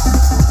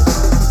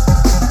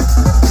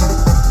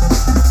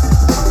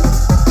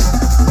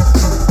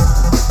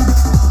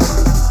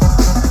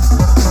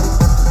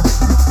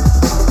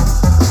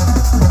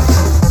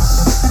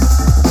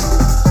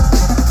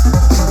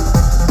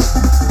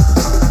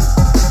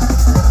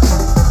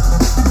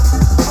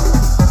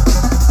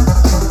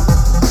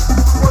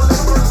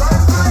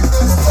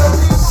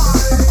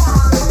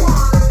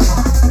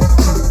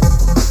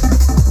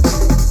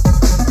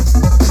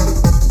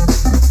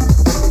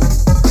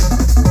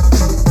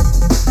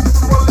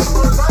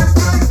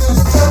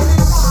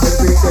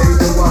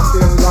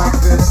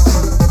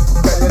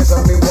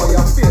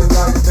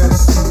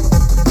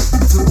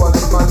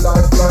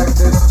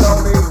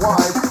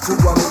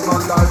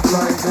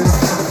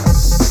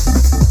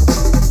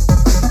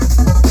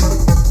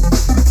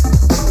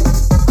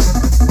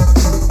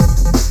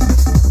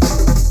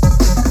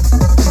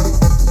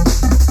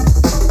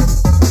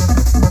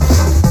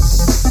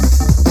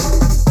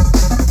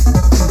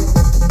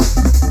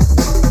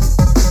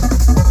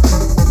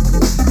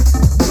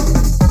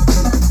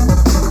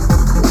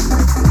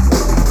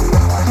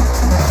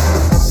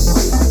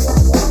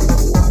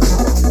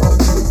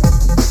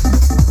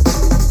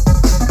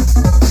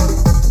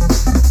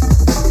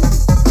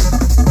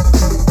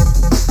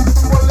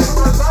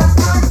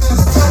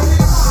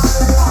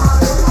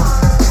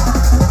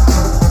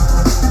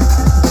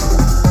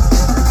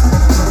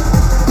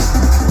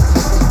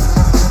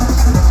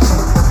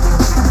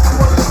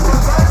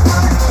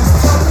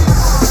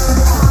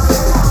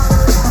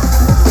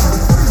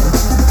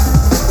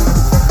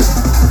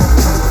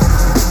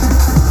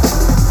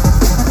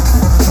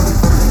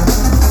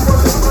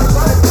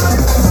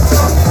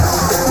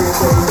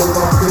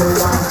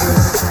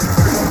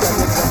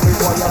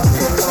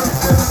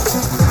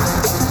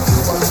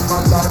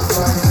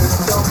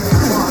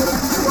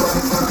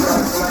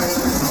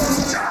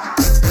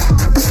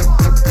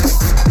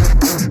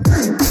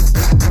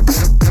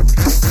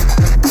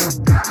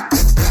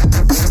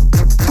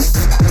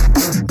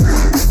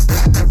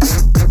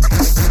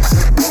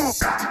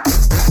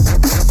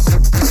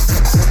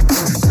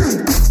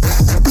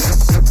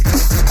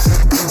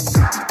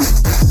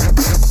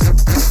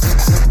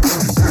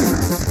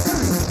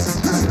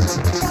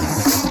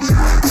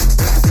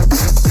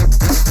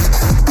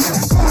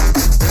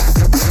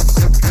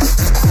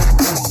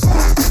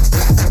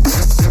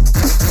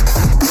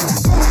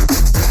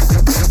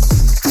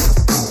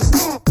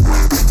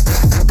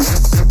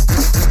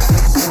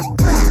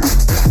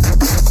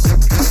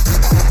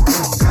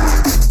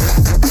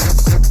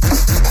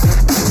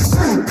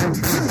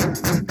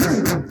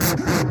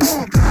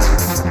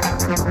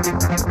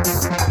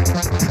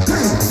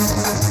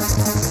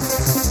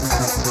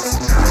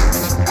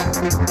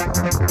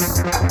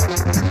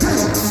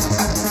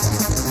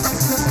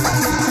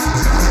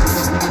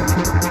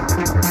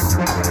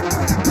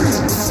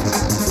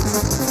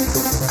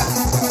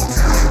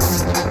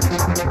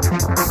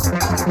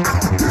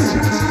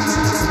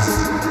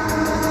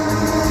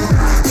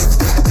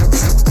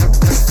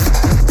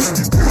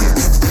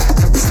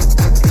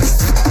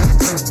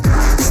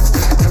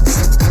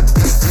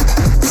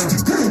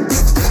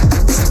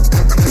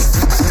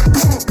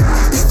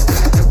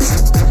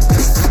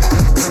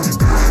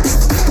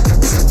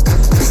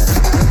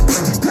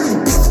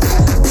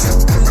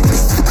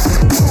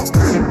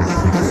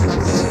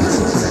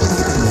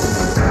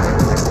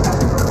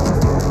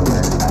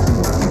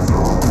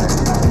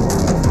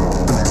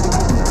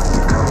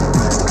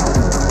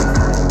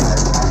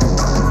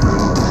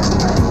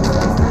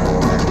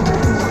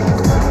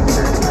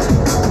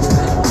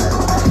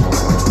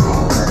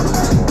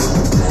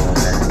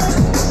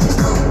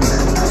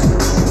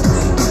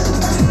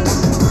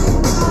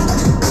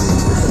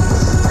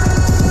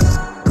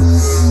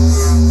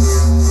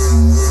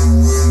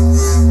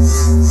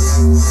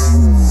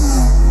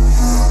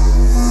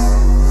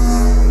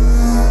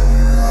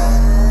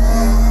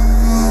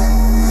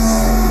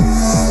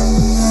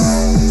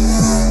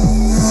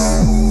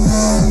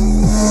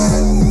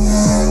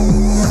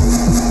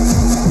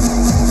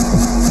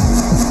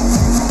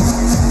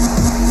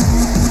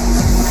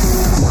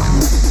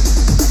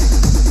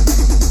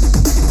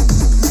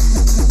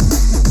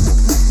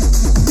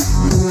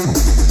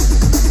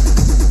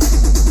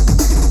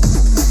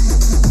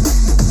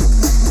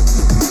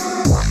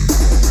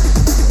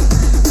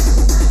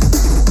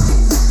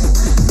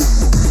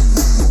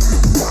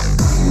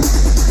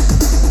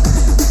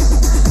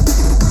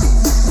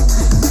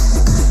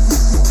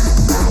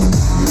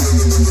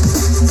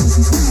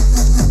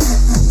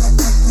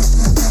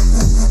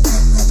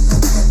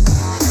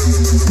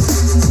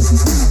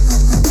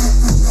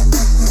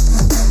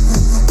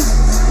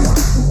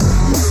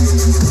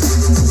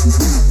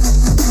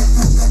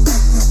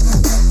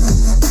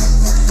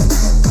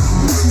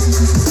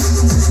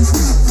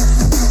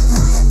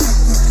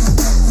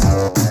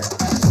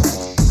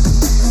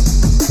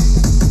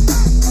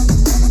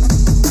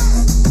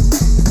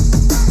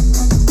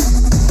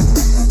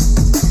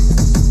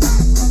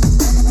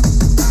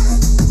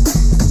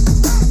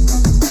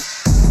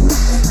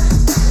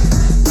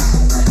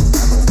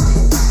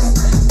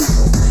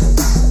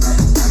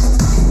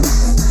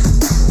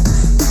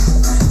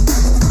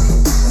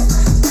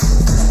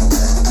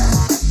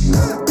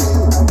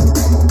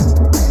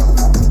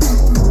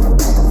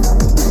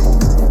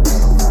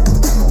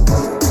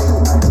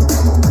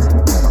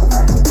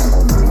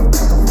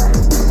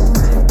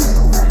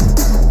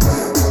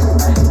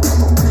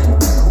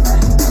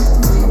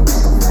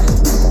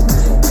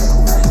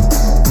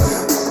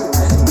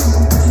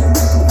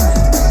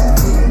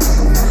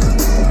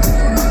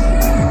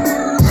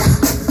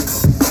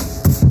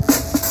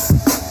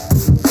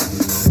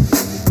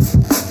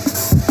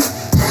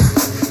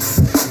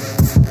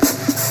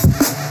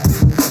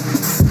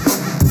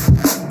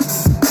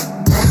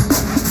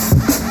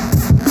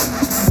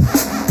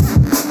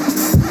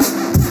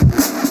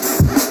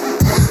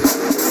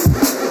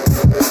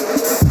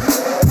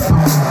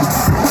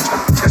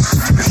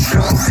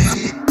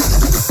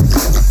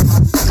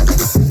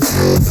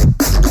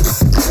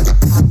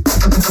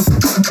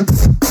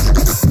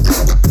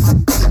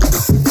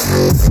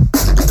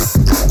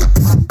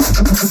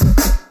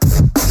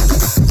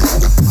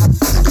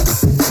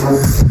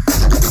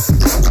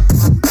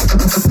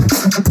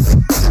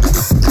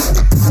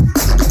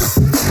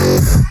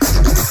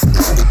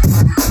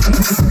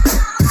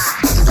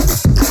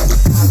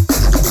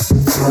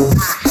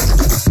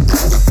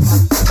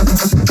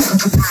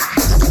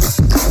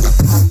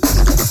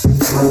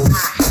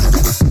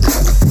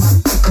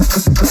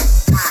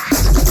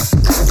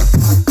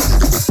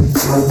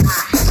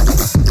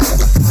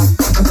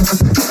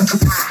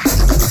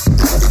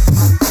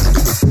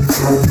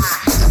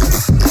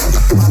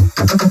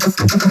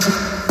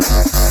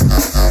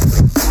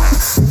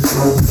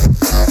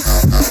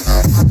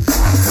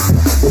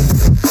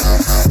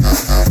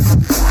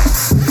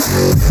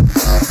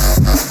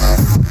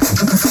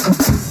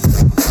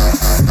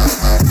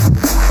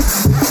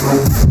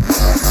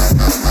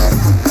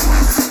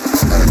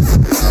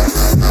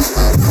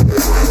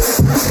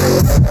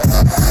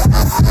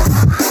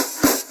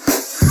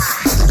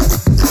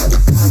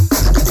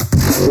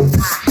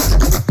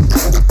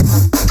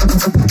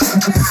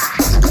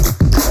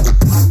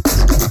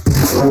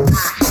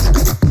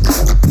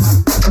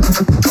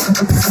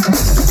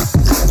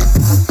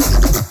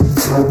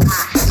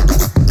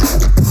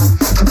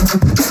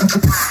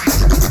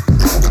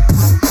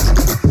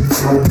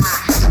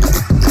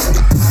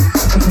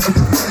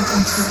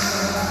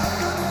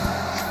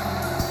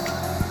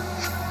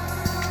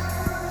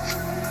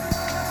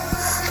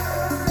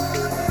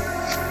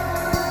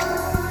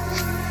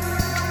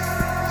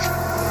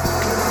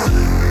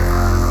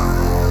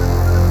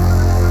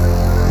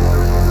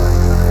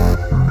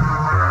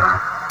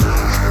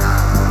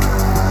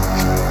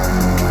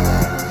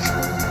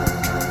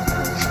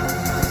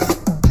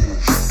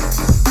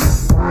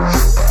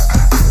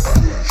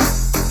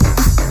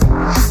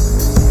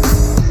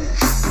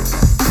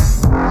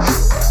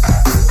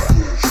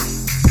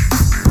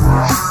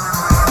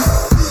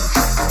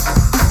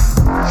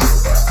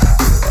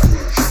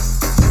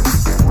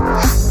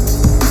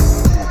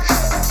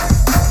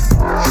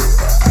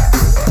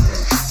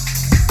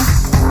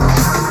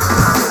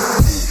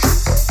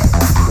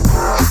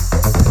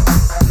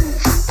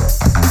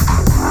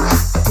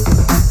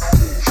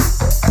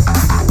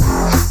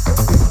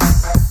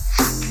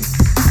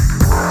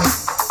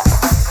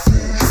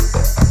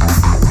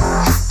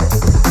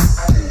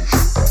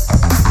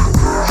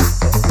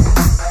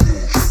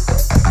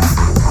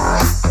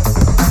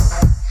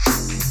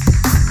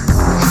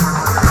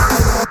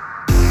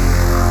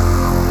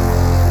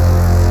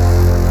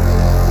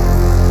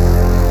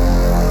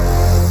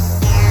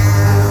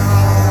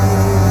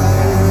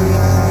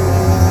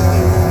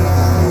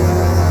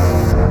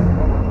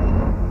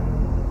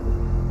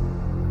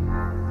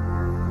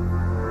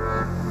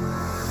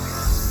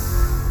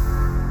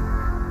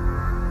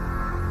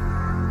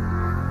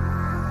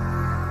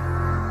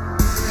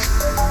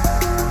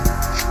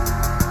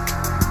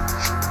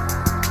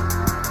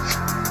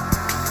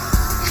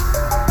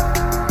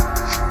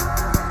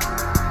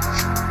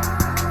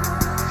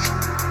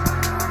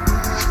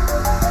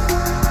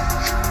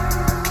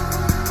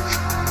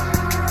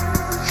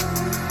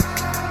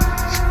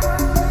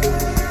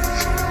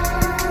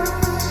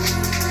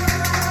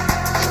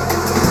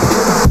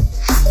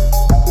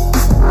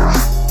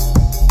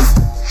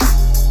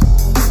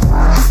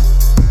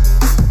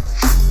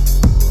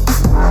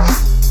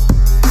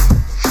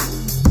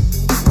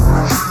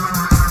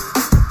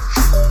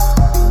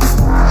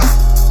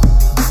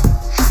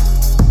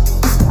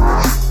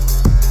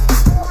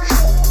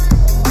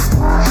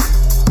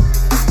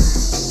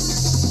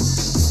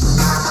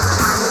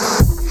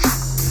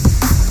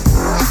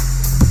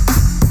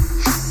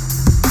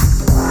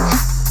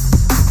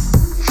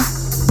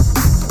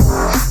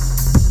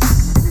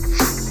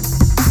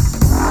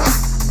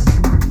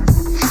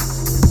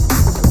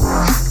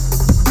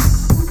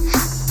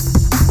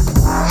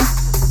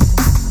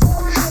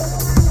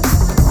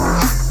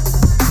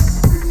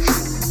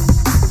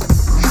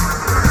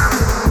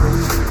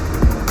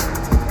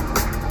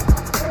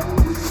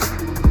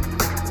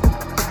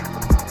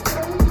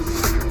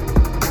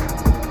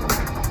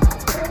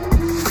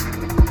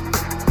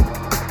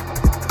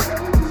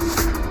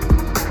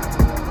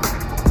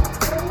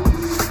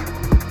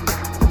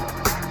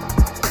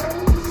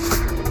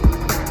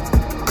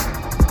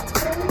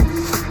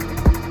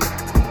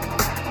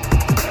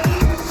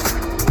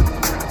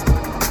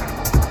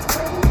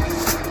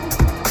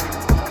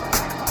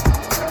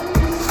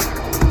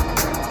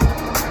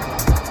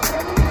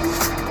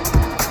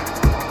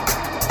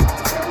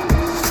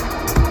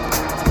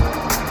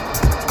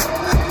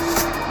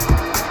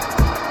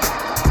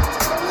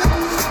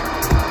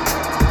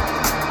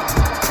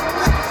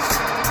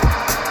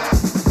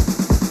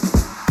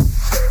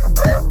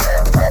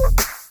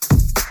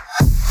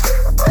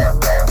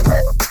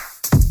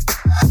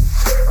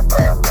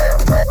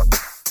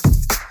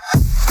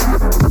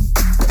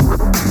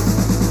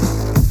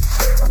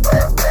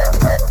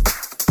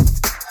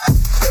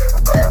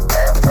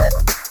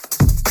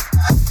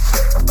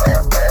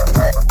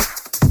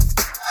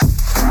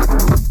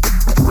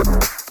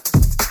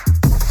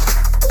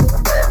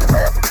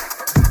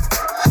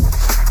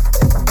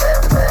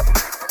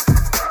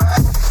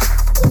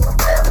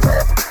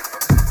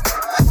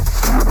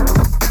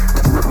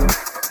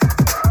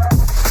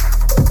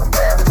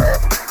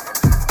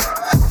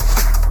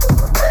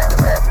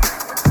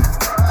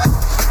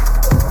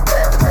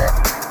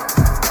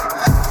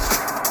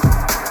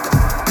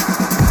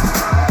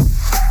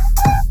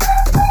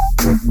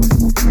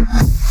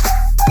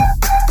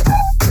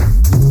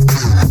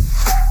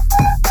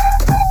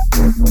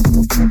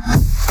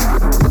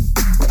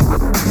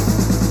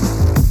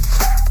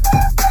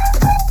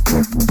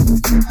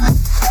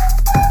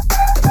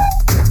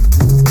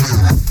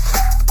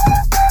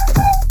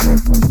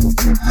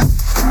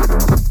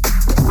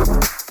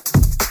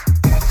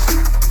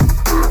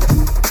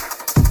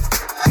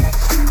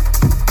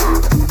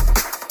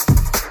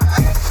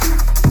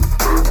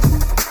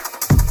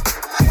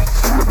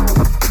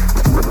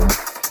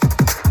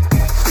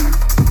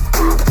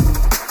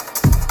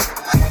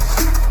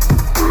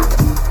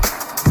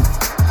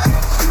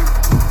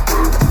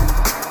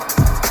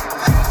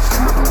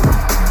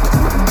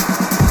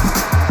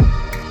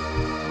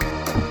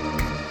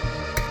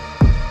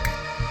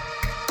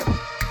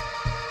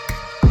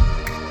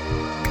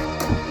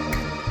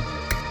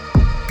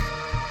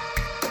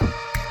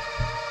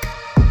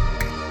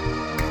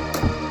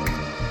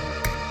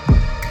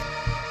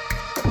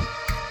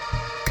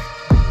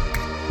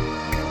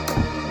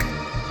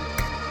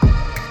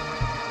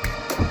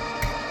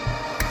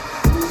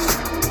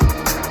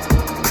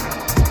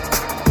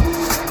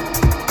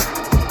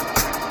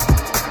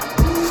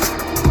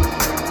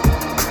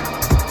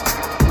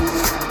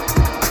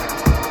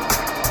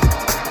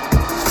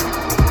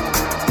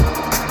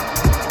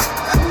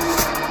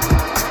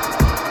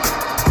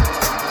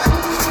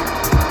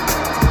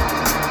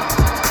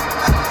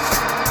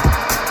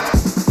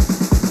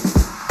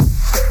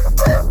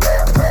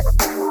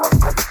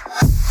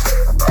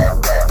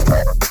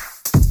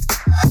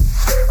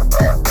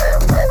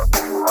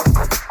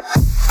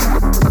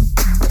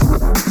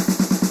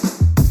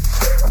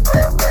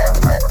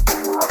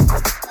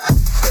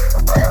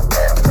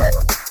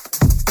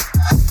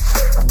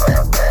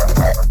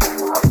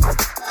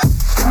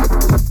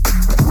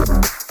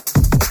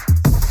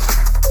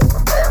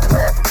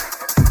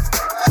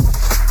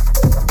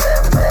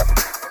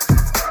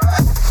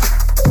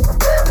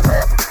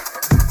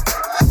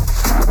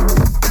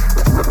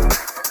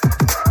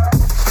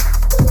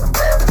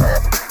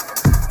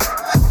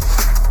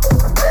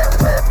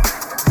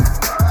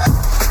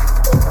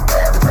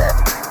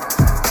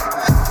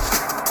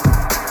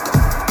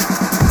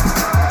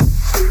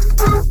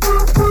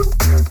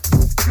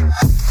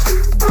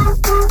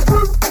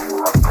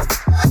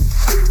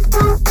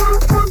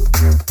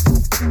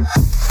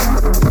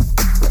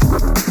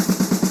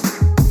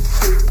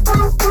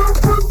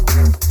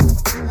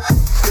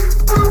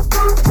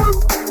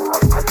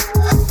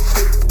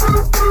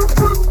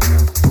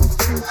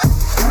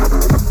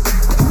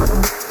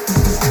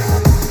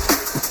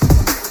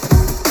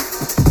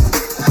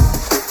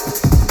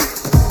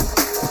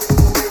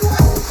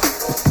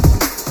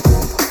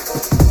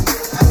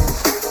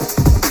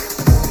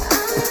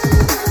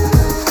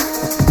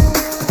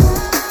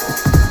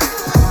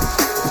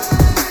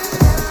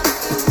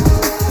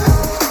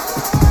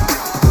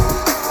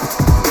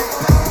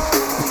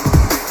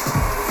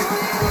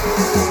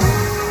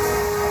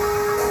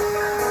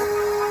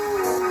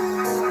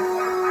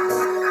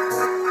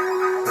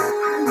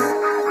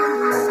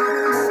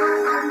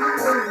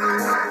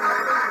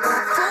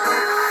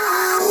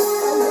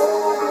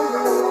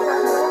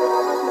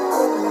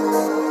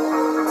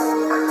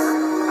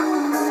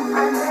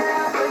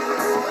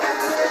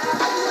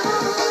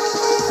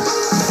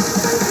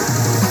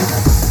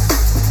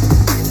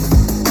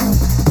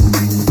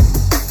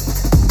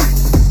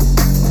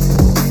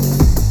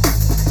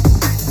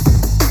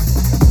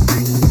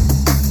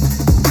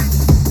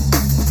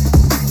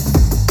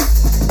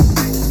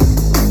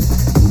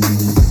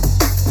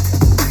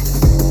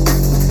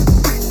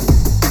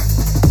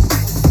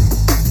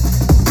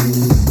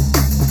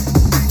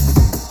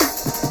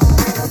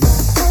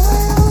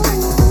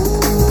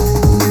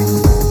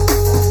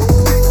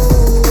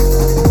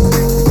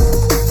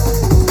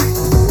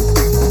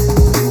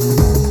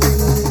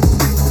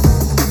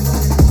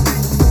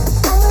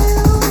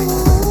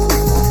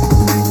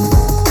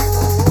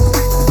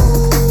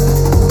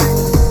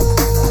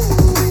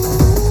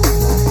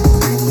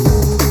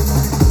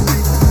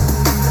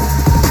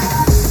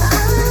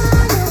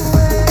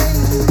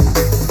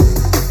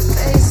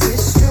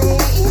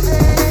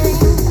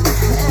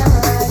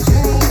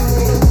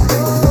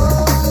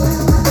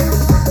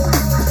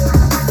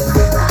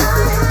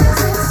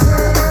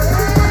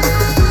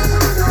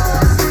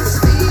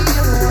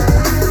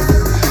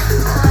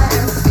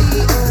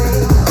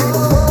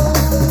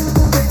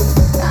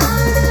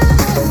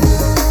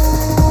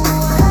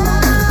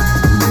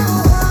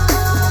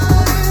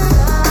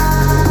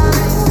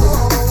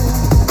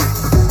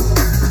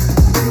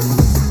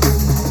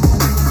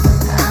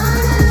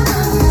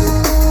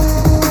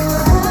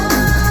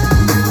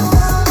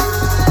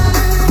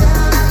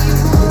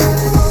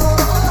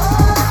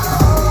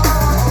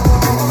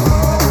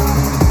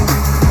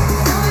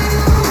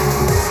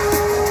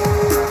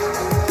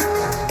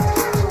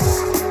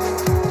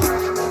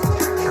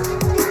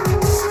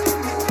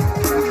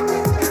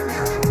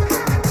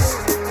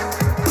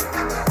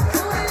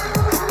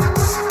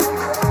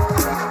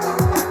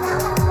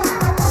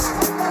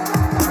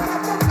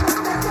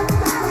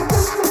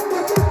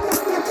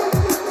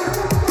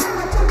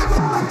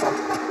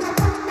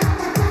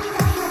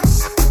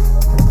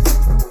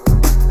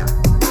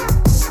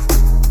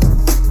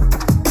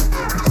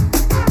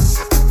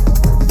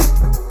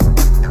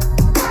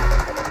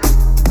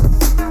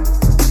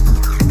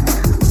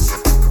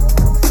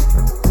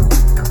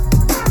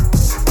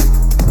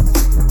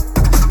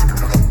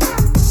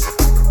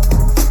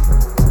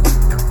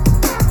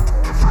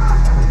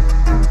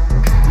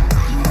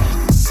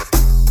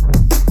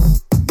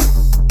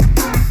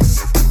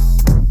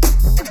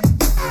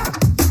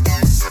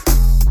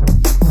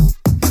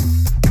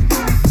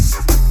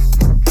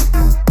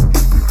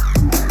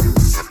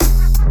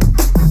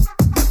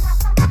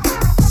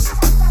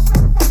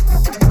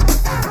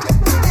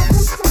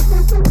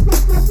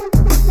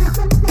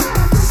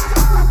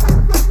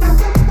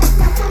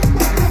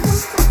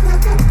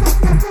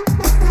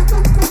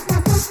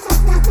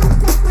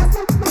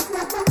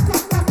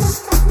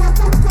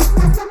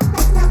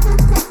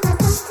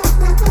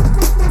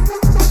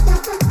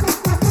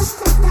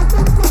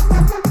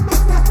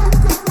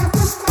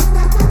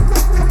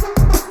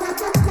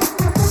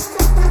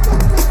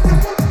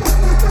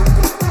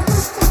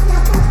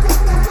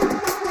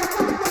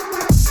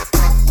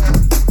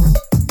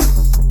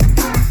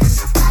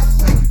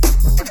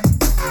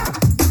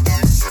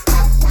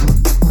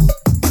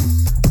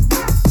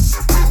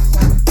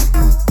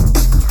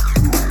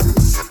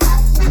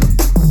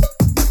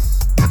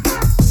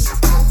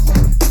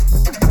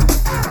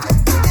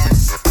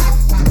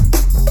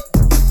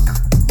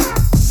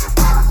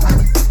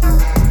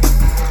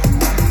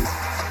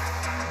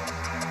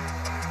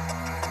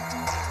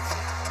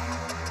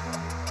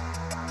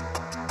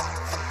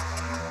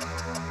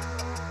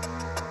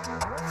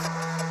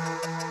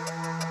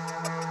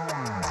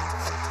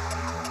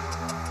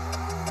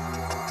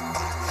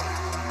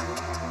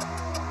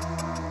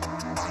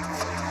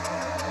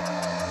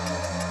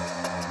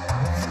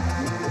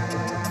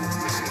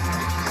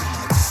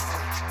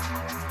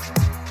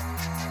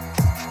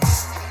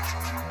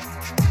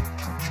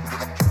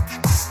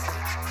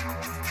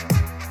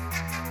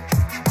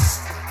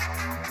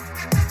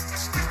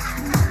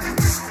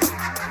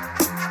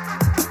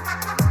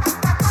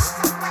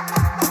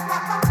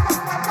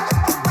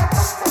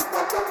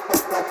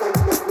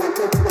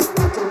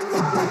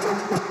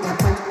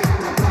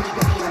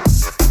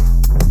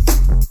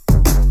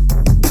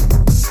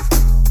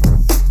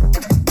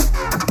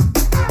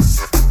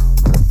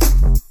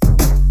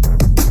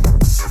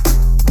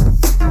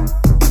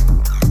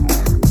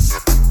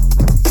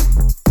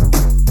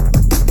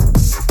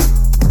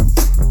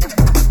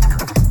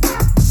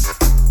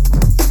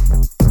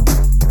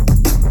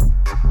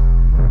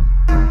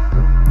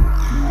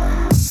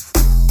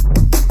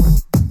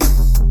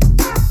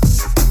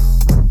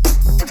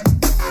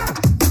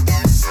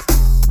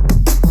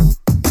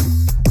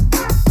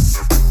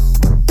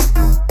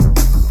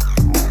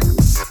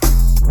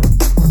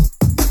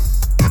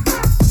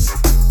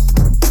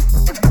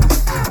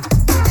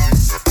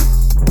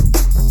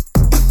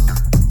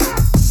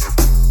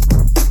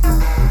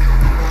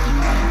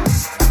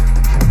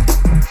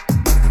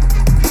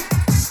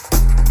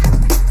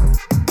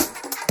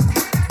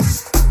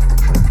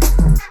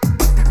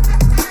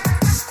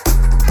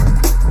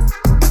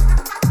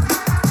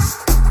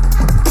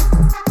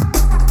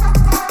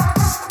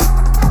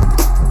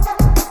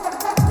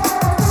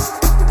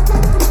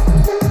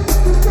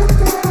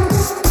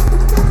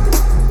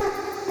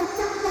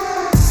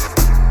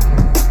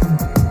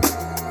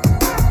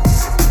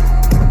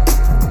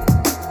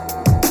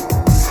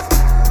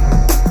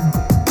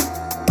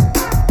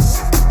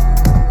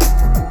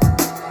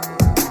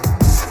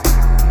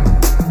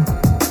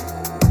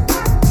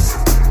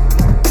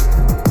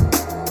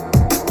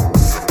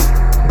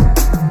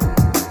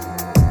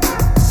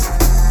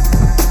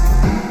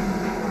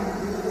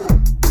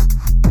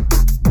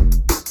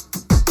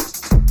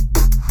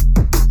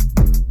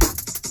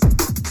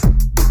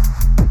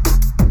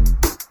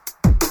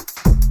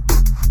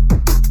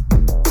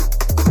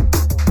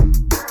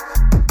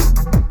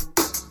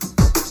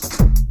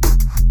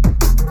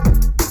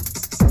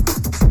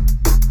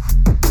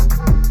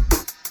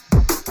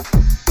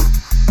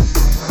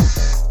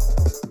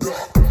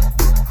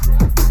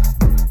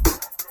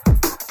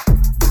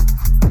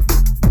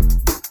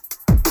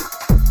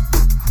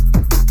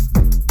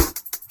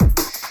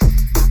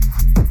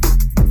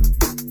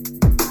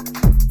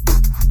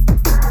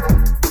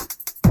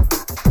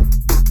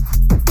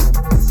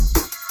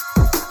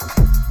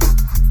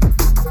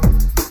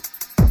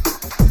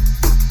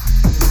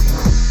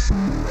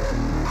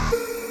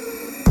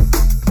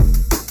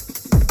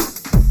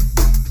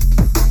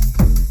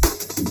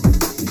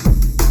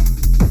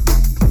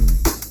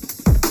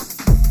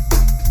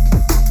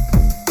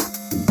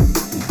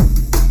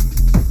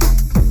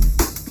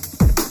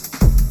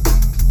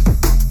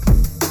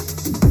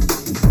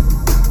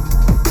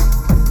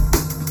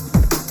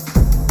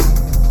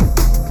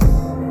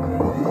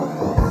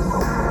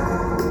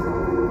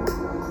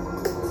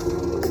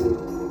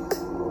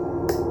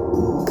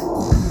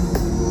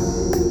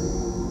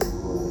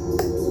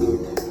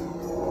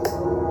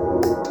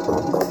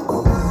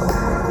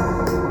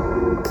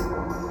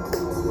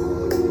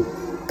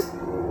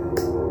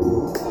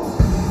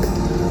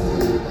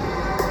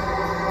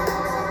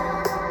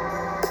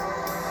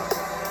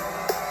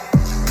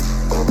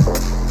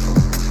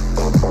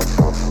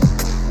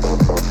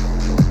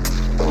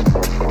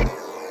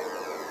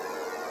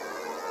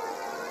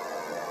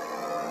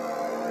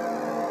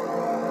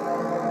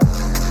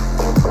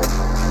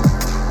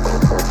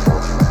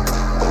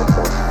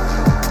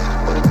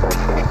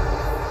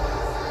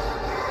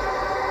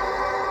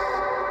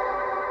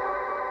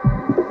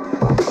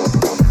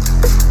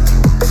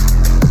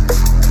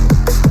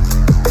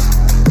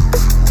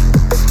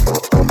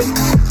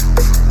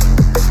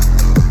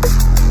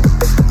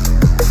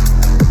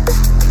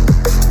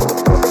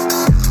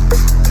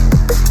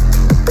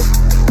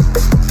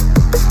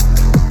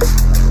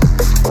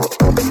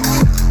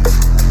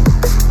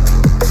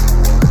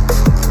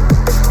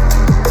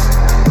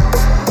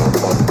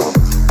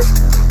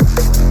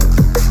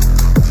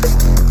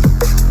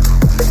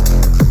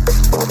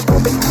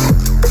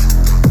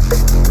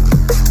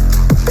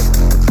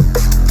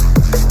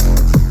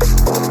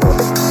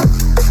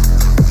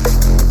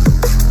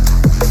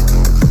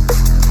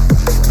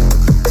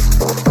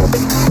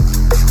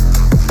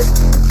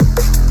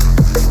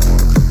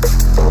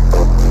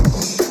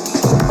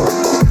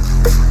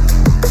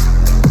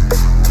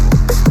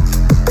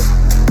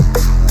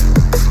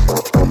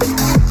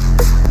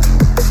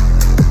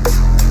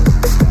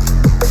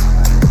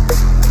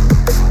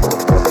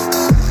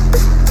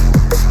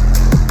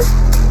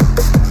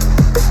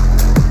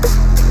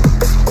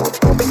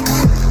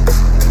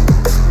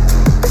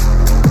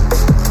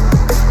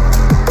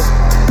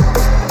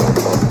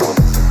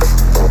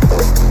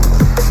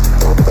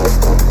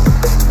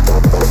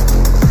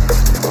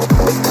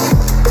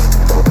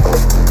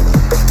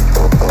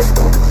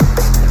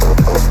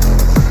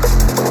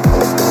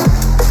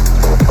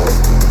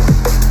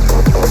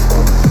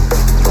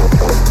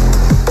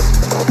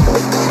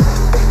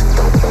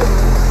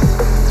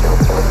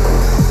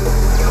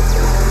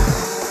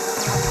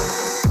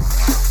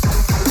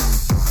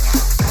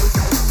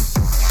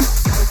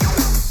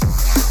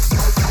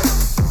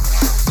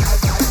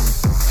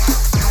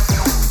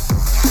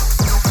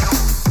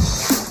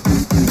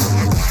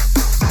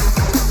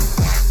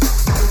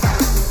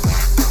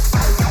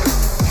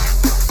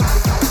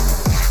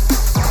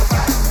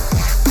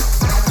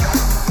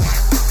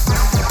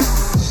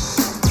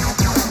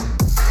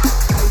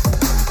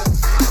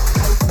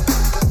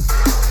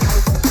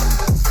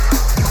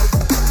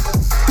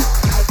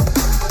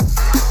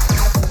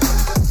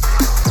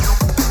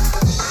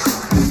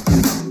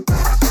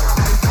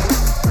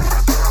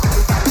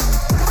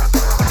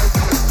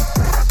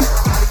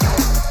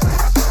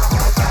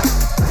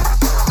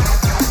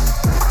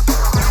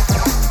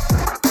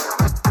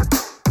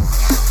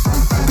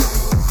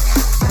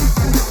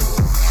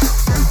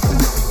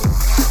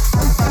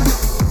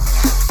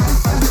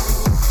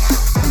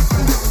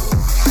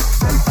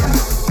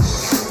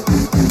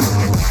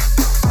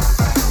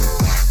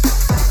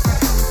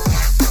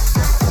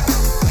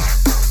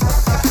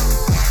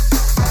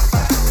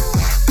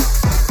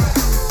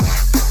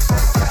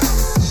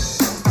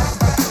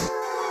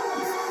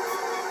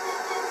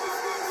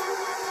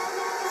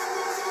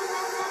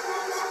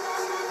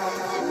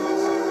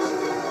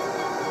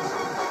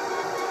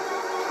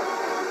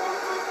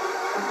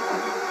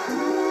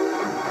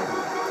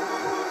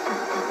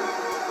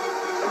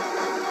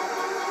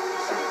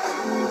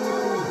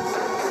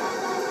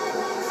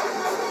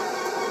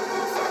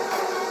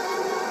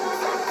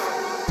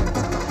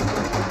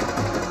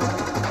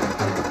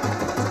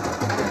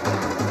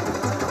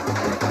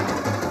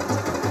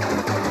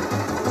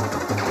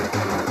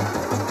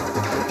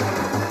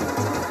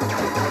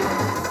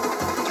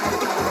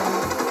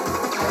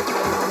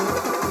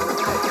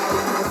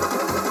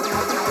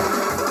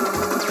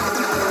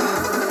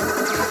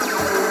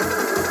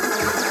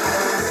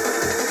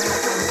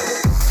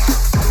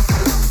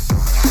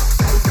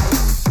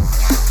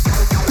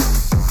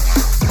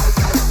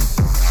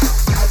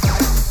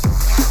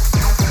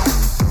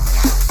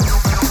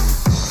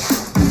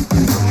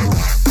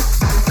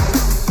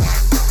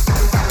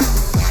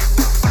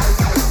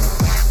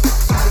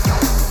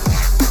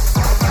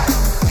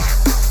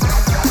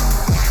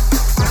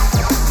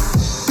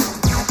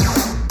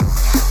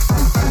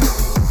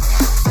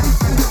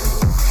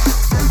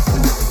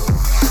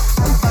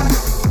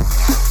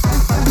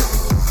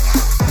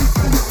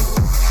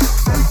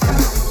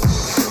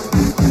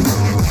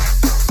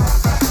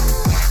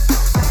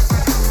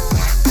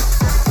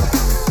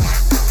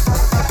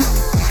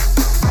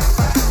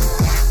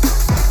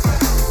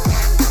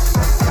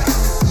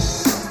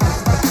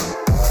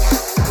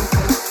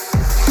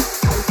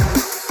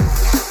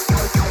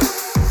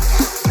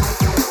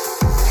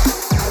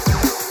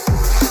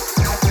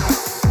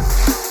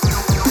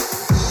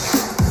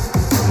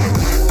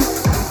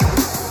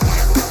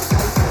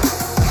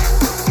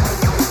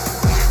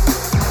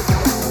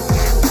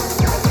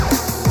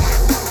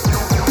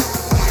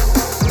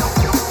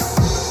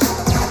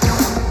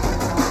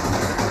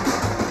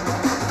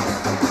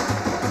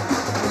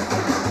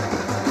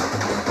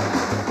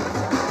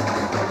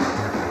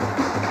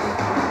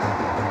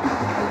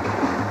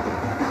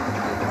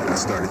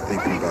 started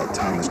thinking about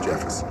Thomas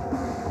Jefferson,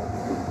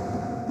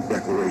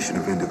 Declaration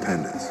of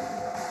Independence.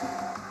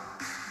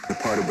 The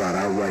part about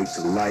our right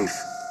to life,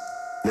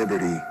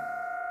 liberty, and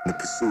the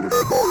pursuit of...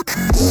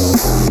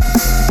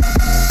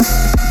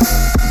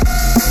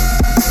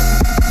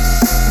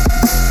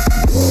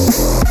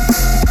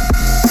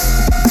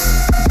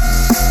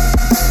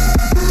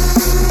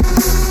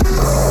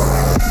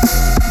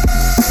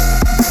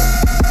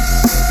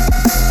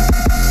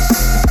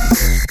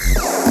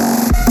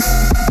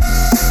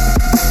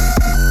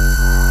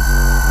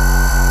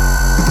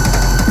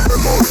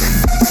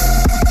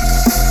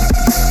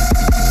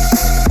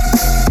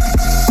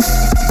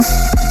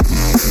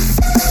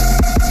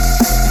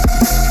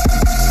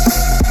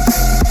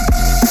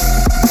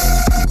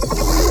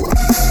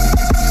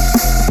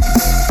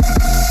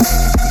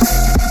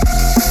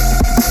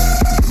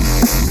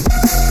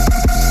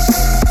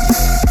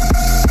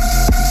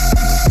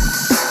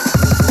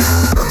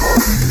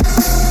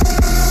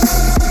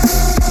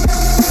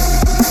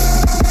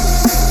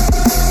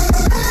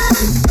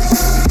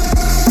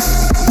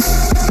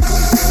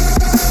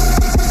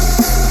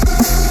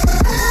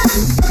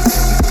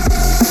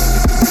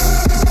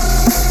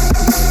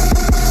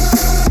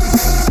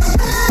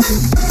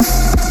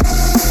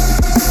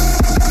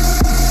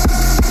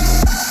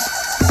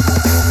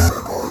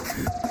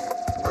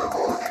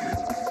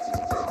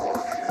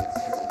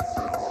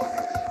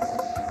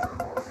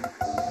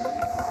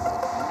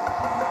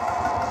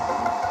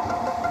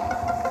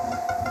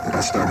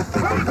 I started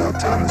thinking about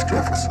Thomas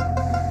Jefferson,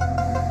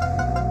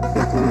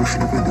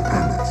 Declaration of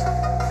Independence.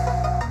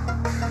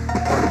 The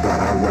part about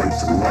our right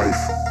to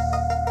life,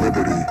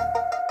 liberty,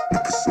 and the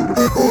pursuit of...